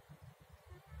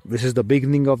 this is the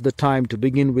beginning of the time, to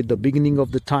begin with the beginning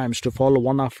of the times, to follow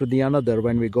one after the another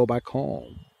when we go back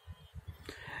home.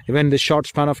 Even in the short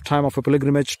span of time of a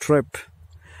pilgrimage trip,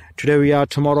 today we are,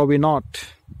 tomorrow we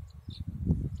not.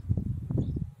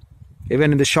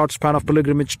 Even in the short span of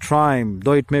pilgrimage time,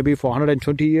 though it may be for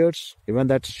 120 years, even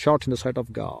that's short in the sight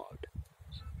of God.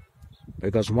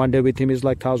 Because one day with Him is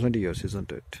like 1,000 years,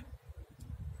 isn't it?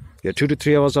 Your 2 to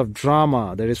 3 hours of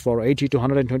drama, that is for 80 to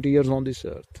 120 years on this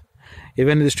earth.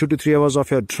 Even in these 2 to 3 hours of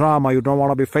your drama, you don't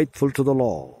want to be faithful to the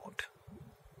Lord.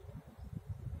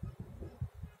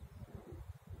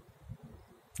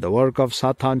 The work of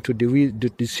Satan to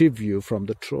deceive you from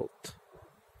the truth.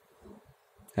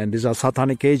 And these are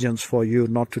satanic agents for you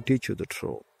not to teach you the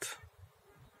truth.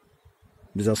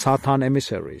 These are Satan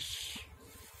emissaries,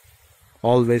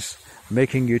 always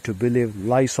making you to believe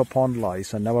lies upon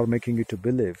lies and never making you to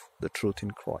believe the truth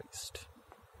in Christ.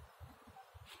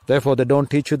 Therefore, they don't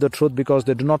teach you the truth because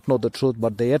they do not know the truth,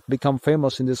 but they yet become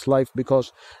famous in this life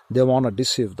because they want to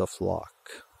deceive the flock.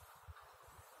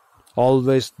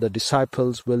 Always the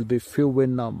disciples will be few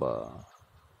in number.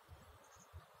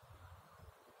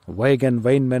 Vague and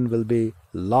vain men will be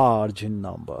large in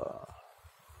number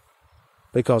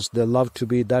because they love to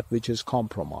be that which is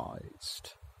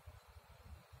compromised.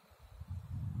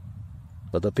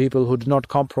 But the people who do not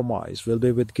compromise will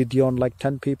be with Gideon like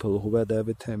 10 people who were there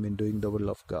with him in doing the will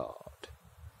of God.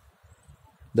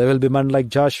 There will be men like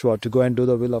Joshua to go and do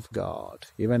the will of God.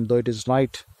 Even though it is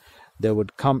night, they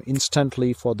would come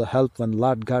instantly for the help when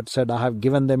Lord God said, I have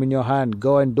given them in your hand,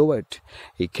 go and do it.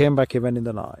 He came back even in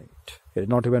the night. He did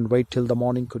not even wait till the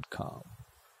morning could come.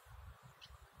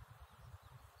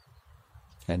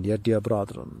 And yet, dear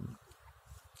brethren,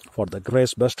 for the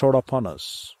grace bestowed upon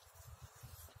us,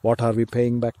 what are we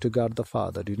paying back to God the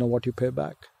Father? Do you know what you pay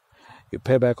back? You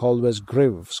pay back always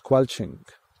grief, squelching.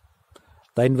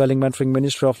 The indwelling mentoring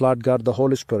ministry of Lord God the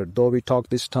Holy Spirit, though we talk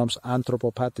these terms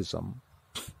anthropopathism,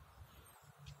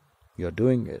 you're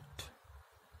doing it.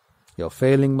 You're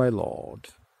failing, my Lord.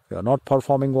 You're not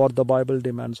performing what the Bible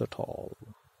demands at all.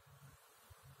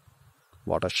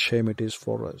 What a shame it is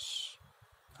for us.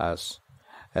 As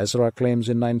Ezra claims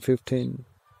in 9:15,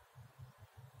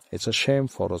 it's a shame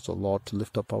for us, O Lord, to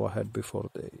lift up our head before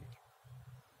Thee.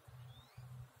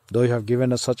 Though You have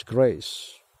given us such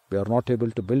grace, we are not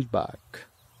able to build back.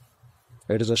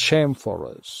 It is a shame for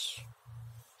us.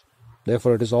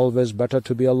 Therefore, it is always better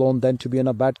to be alone than to be in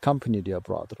a bad company, dear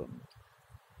brethren.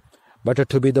 Better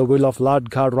to be the will of Lord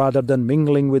God rather than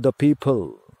mingling with the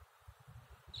people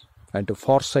and to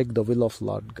forsake the will of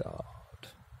Lord God.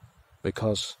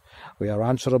 Because we are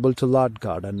answerable to Lord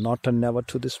God and not and never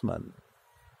to this man.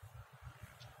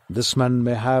 This man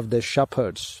may have their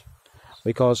shepherds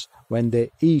because when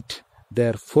they eat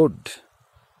their food,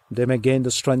 they may gain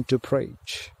the strength to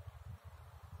preach.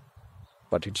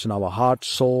 But it's in our heart,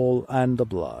 soul, and the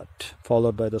blood,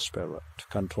 followed by the Spirit,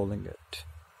 controlling it.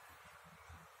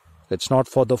 It's not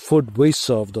for the food we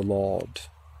serve the Lord.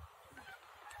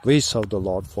 We serve the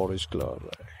Lord for His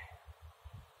glory.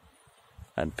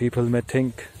 And people may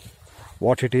think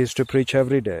what it is to preach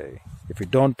every day. If you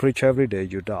don't preach every day,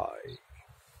 you die.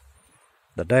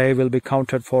 The day will be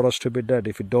counted for us to be dead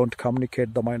if we don't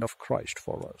communicate the mind of Christ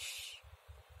for us.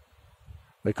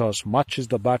 Because much is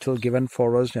the battle given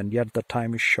for us, and yet the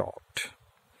time is short.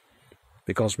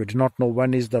 Because we do not know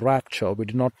when is the rapture, we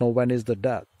do not know when is the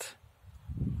death.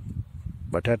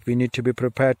 But yet we need to be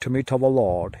prepared to meet our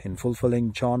Lord in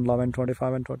fulfilling John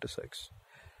 11:25 and 26.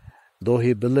 Though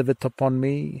he believeth upon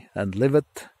me and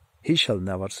liveth, he shall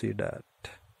never see death.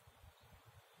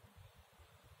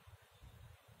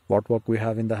 What work we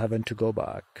have in the heaven to go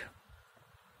back?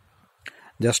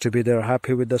 Just to be there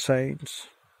happy with the saints?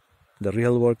 The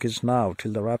real work is now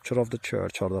till the rapture of the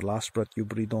church or the last breath you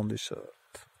breathe on this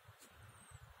earth.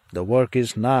 The work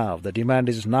is now. The demand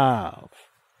is now.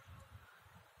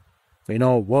 We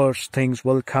know worse things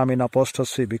will come in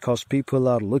apostasy because people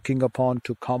are looking upon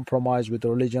to compromise with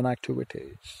religion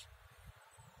activities.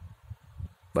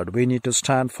 But we need to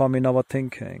stand firm in our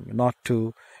thinking, not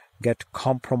to get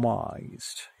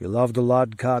compromised. You love the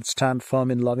Lord God, stand firm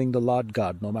in loving the Lord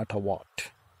God no matter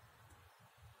what.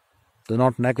 Do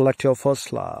not neglect your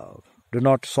first love. Do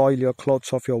not soil your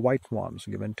clothes of your white ones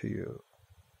given to you.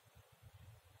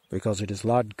 Because it is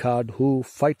Lord God who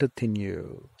fighteth in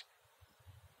you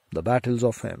the battles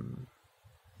of Him.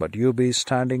 But you be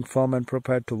standing firm and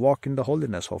prepared to walk in the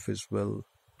holiness of His will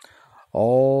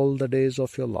all the days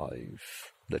of your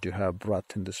life that you have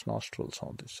breath in these nostrils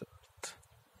on this earth.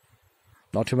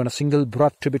 Not even a single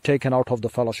breath to be taken out of the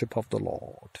fellowship of the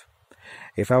Lord.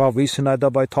 If ever we sin either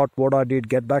by thought, word, or deed,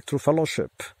 get back through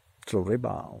fellowship, through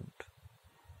rebound.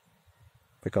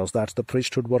 Because that's the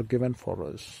priesthood work given for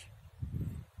us.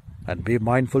 And be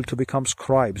mindful to become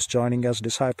scribes, joining as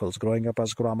disciples, growing up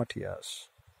as grammatias.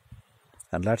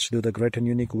 And let's do the great and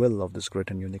unique will of this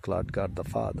great and unique Lord God the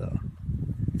Father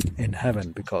in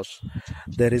heaven, because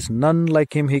there is none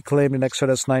like him. He claimed in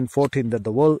Exodus 9:14 that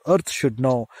the whole earth should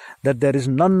know that there is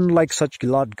none like such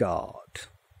Lord God.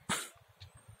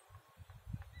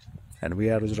 And we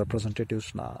are his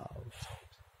representatives now.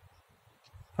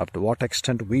 Up to what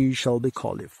extent we shall be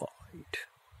qualified.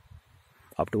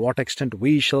 Up to what extent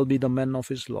we shall be the men of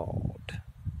his Lord.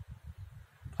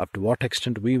 Up to what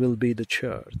extent we will be the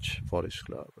church for his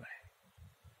glory.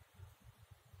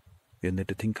 You need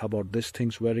to think about these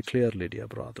things very clearly, dear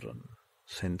brethren,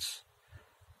 since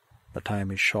the time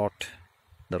is short,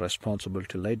 the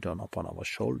responsibility laid down upon our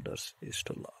shoulders is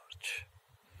too large.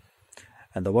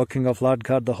 And the working of Lord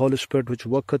God, the Holy Spirit, which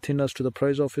worketh in us to the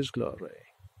praise of his glory.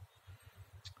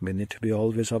 We need to be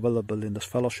always available in this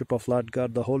fellowship of Lord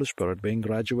God, the Holy Spirit, being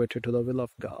graduated to the will of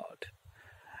God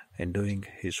in doing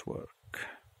his work.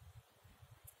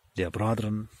 Dear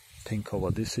brethren, think over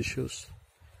these issues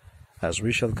as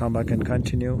we shall come back and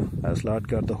continue as Lord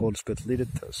God, the Holy Spirit,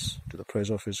 leadeth us to the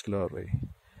praise of his glory.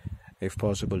 If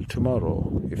possible,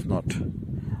 tomorrow. If not,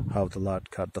 how the Lord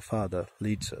God, the Father,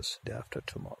 leads us day after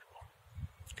tomorrow.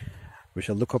 We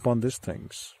shall look upon these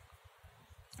things.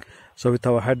 So with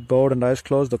our head bowed and eyes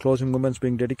closed, the closing moments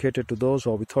being dedicated to those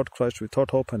who are without Christ,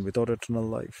 without hope, and without eternal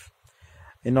life.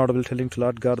 Inaudible telling to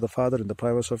Lord God the Father in the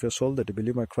privacy of your soul that you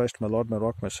believe my Christ, my Lord, my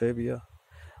rock, my Savior.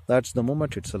 That's the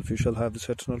moment itself you shall have this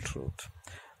eternal truth.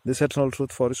 This eternal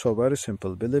truth for is so very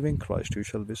simple. Believing Christ, you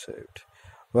shall be saved.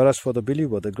 Whereas for the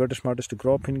believer, the greatest matter is to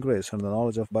grow up in grace and the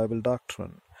knowledge of Bible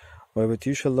doctrine, wherewith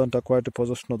you shall learn to acquire the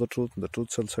possession of the truth, and the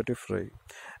truth shall set you free.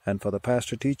 And for the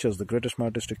pastor teachers, the greatest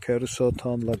matter is to carry soth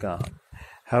on lagan.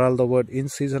 Herald the word in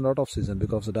season, out of season,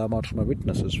 because the Dharma Truma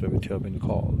witnesses for which you have been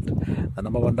called. The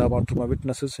number one Dharma Truma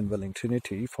witnesses in willing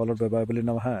Trinity, followed by Bible in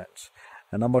our hands.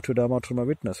 And number two Dharma Truma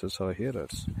witnesses, our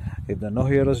hearers. If there are no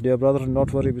hearers, dear brethren,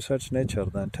 not worry, besides nature,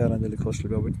 the entire angelic host will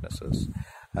be our witnesses.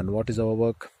 And what is our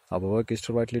work? Our work is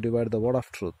to rightly divide the word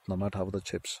of truth, no matter how the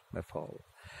chips may fall.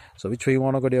 So which way you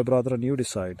want to go, dear brethren, you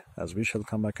decide, as we shall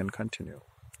come back and continue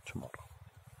tomorrow,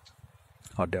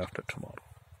 or day after tomorrow.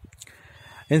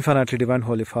 Infinitely divine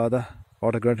Holy Father,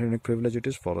 what a great and unique privilege it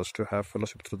is for us to have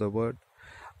fellowship through the word.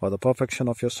 For the perfection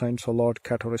of your saints, O Lord,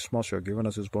 Katorismos, you have given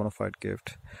us this bona fide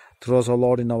gift. Through us, O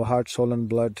Lord, in our heart, soul, and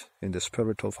blood, in the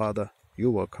Spirit, O Father, you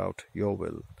work out your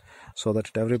will, so that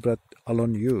at every breath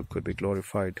alone you could be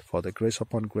glorified for the grace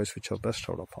upon grace which you have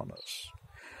bestowed upon us.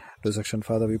 Resurrection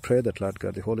Father, we pray that Lord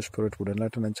God, the Holy Spirit, would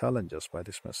enlighten and challenge us by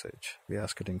this message. We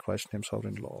ask it in Christ's name,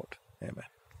 Sovereign Lord. Amen.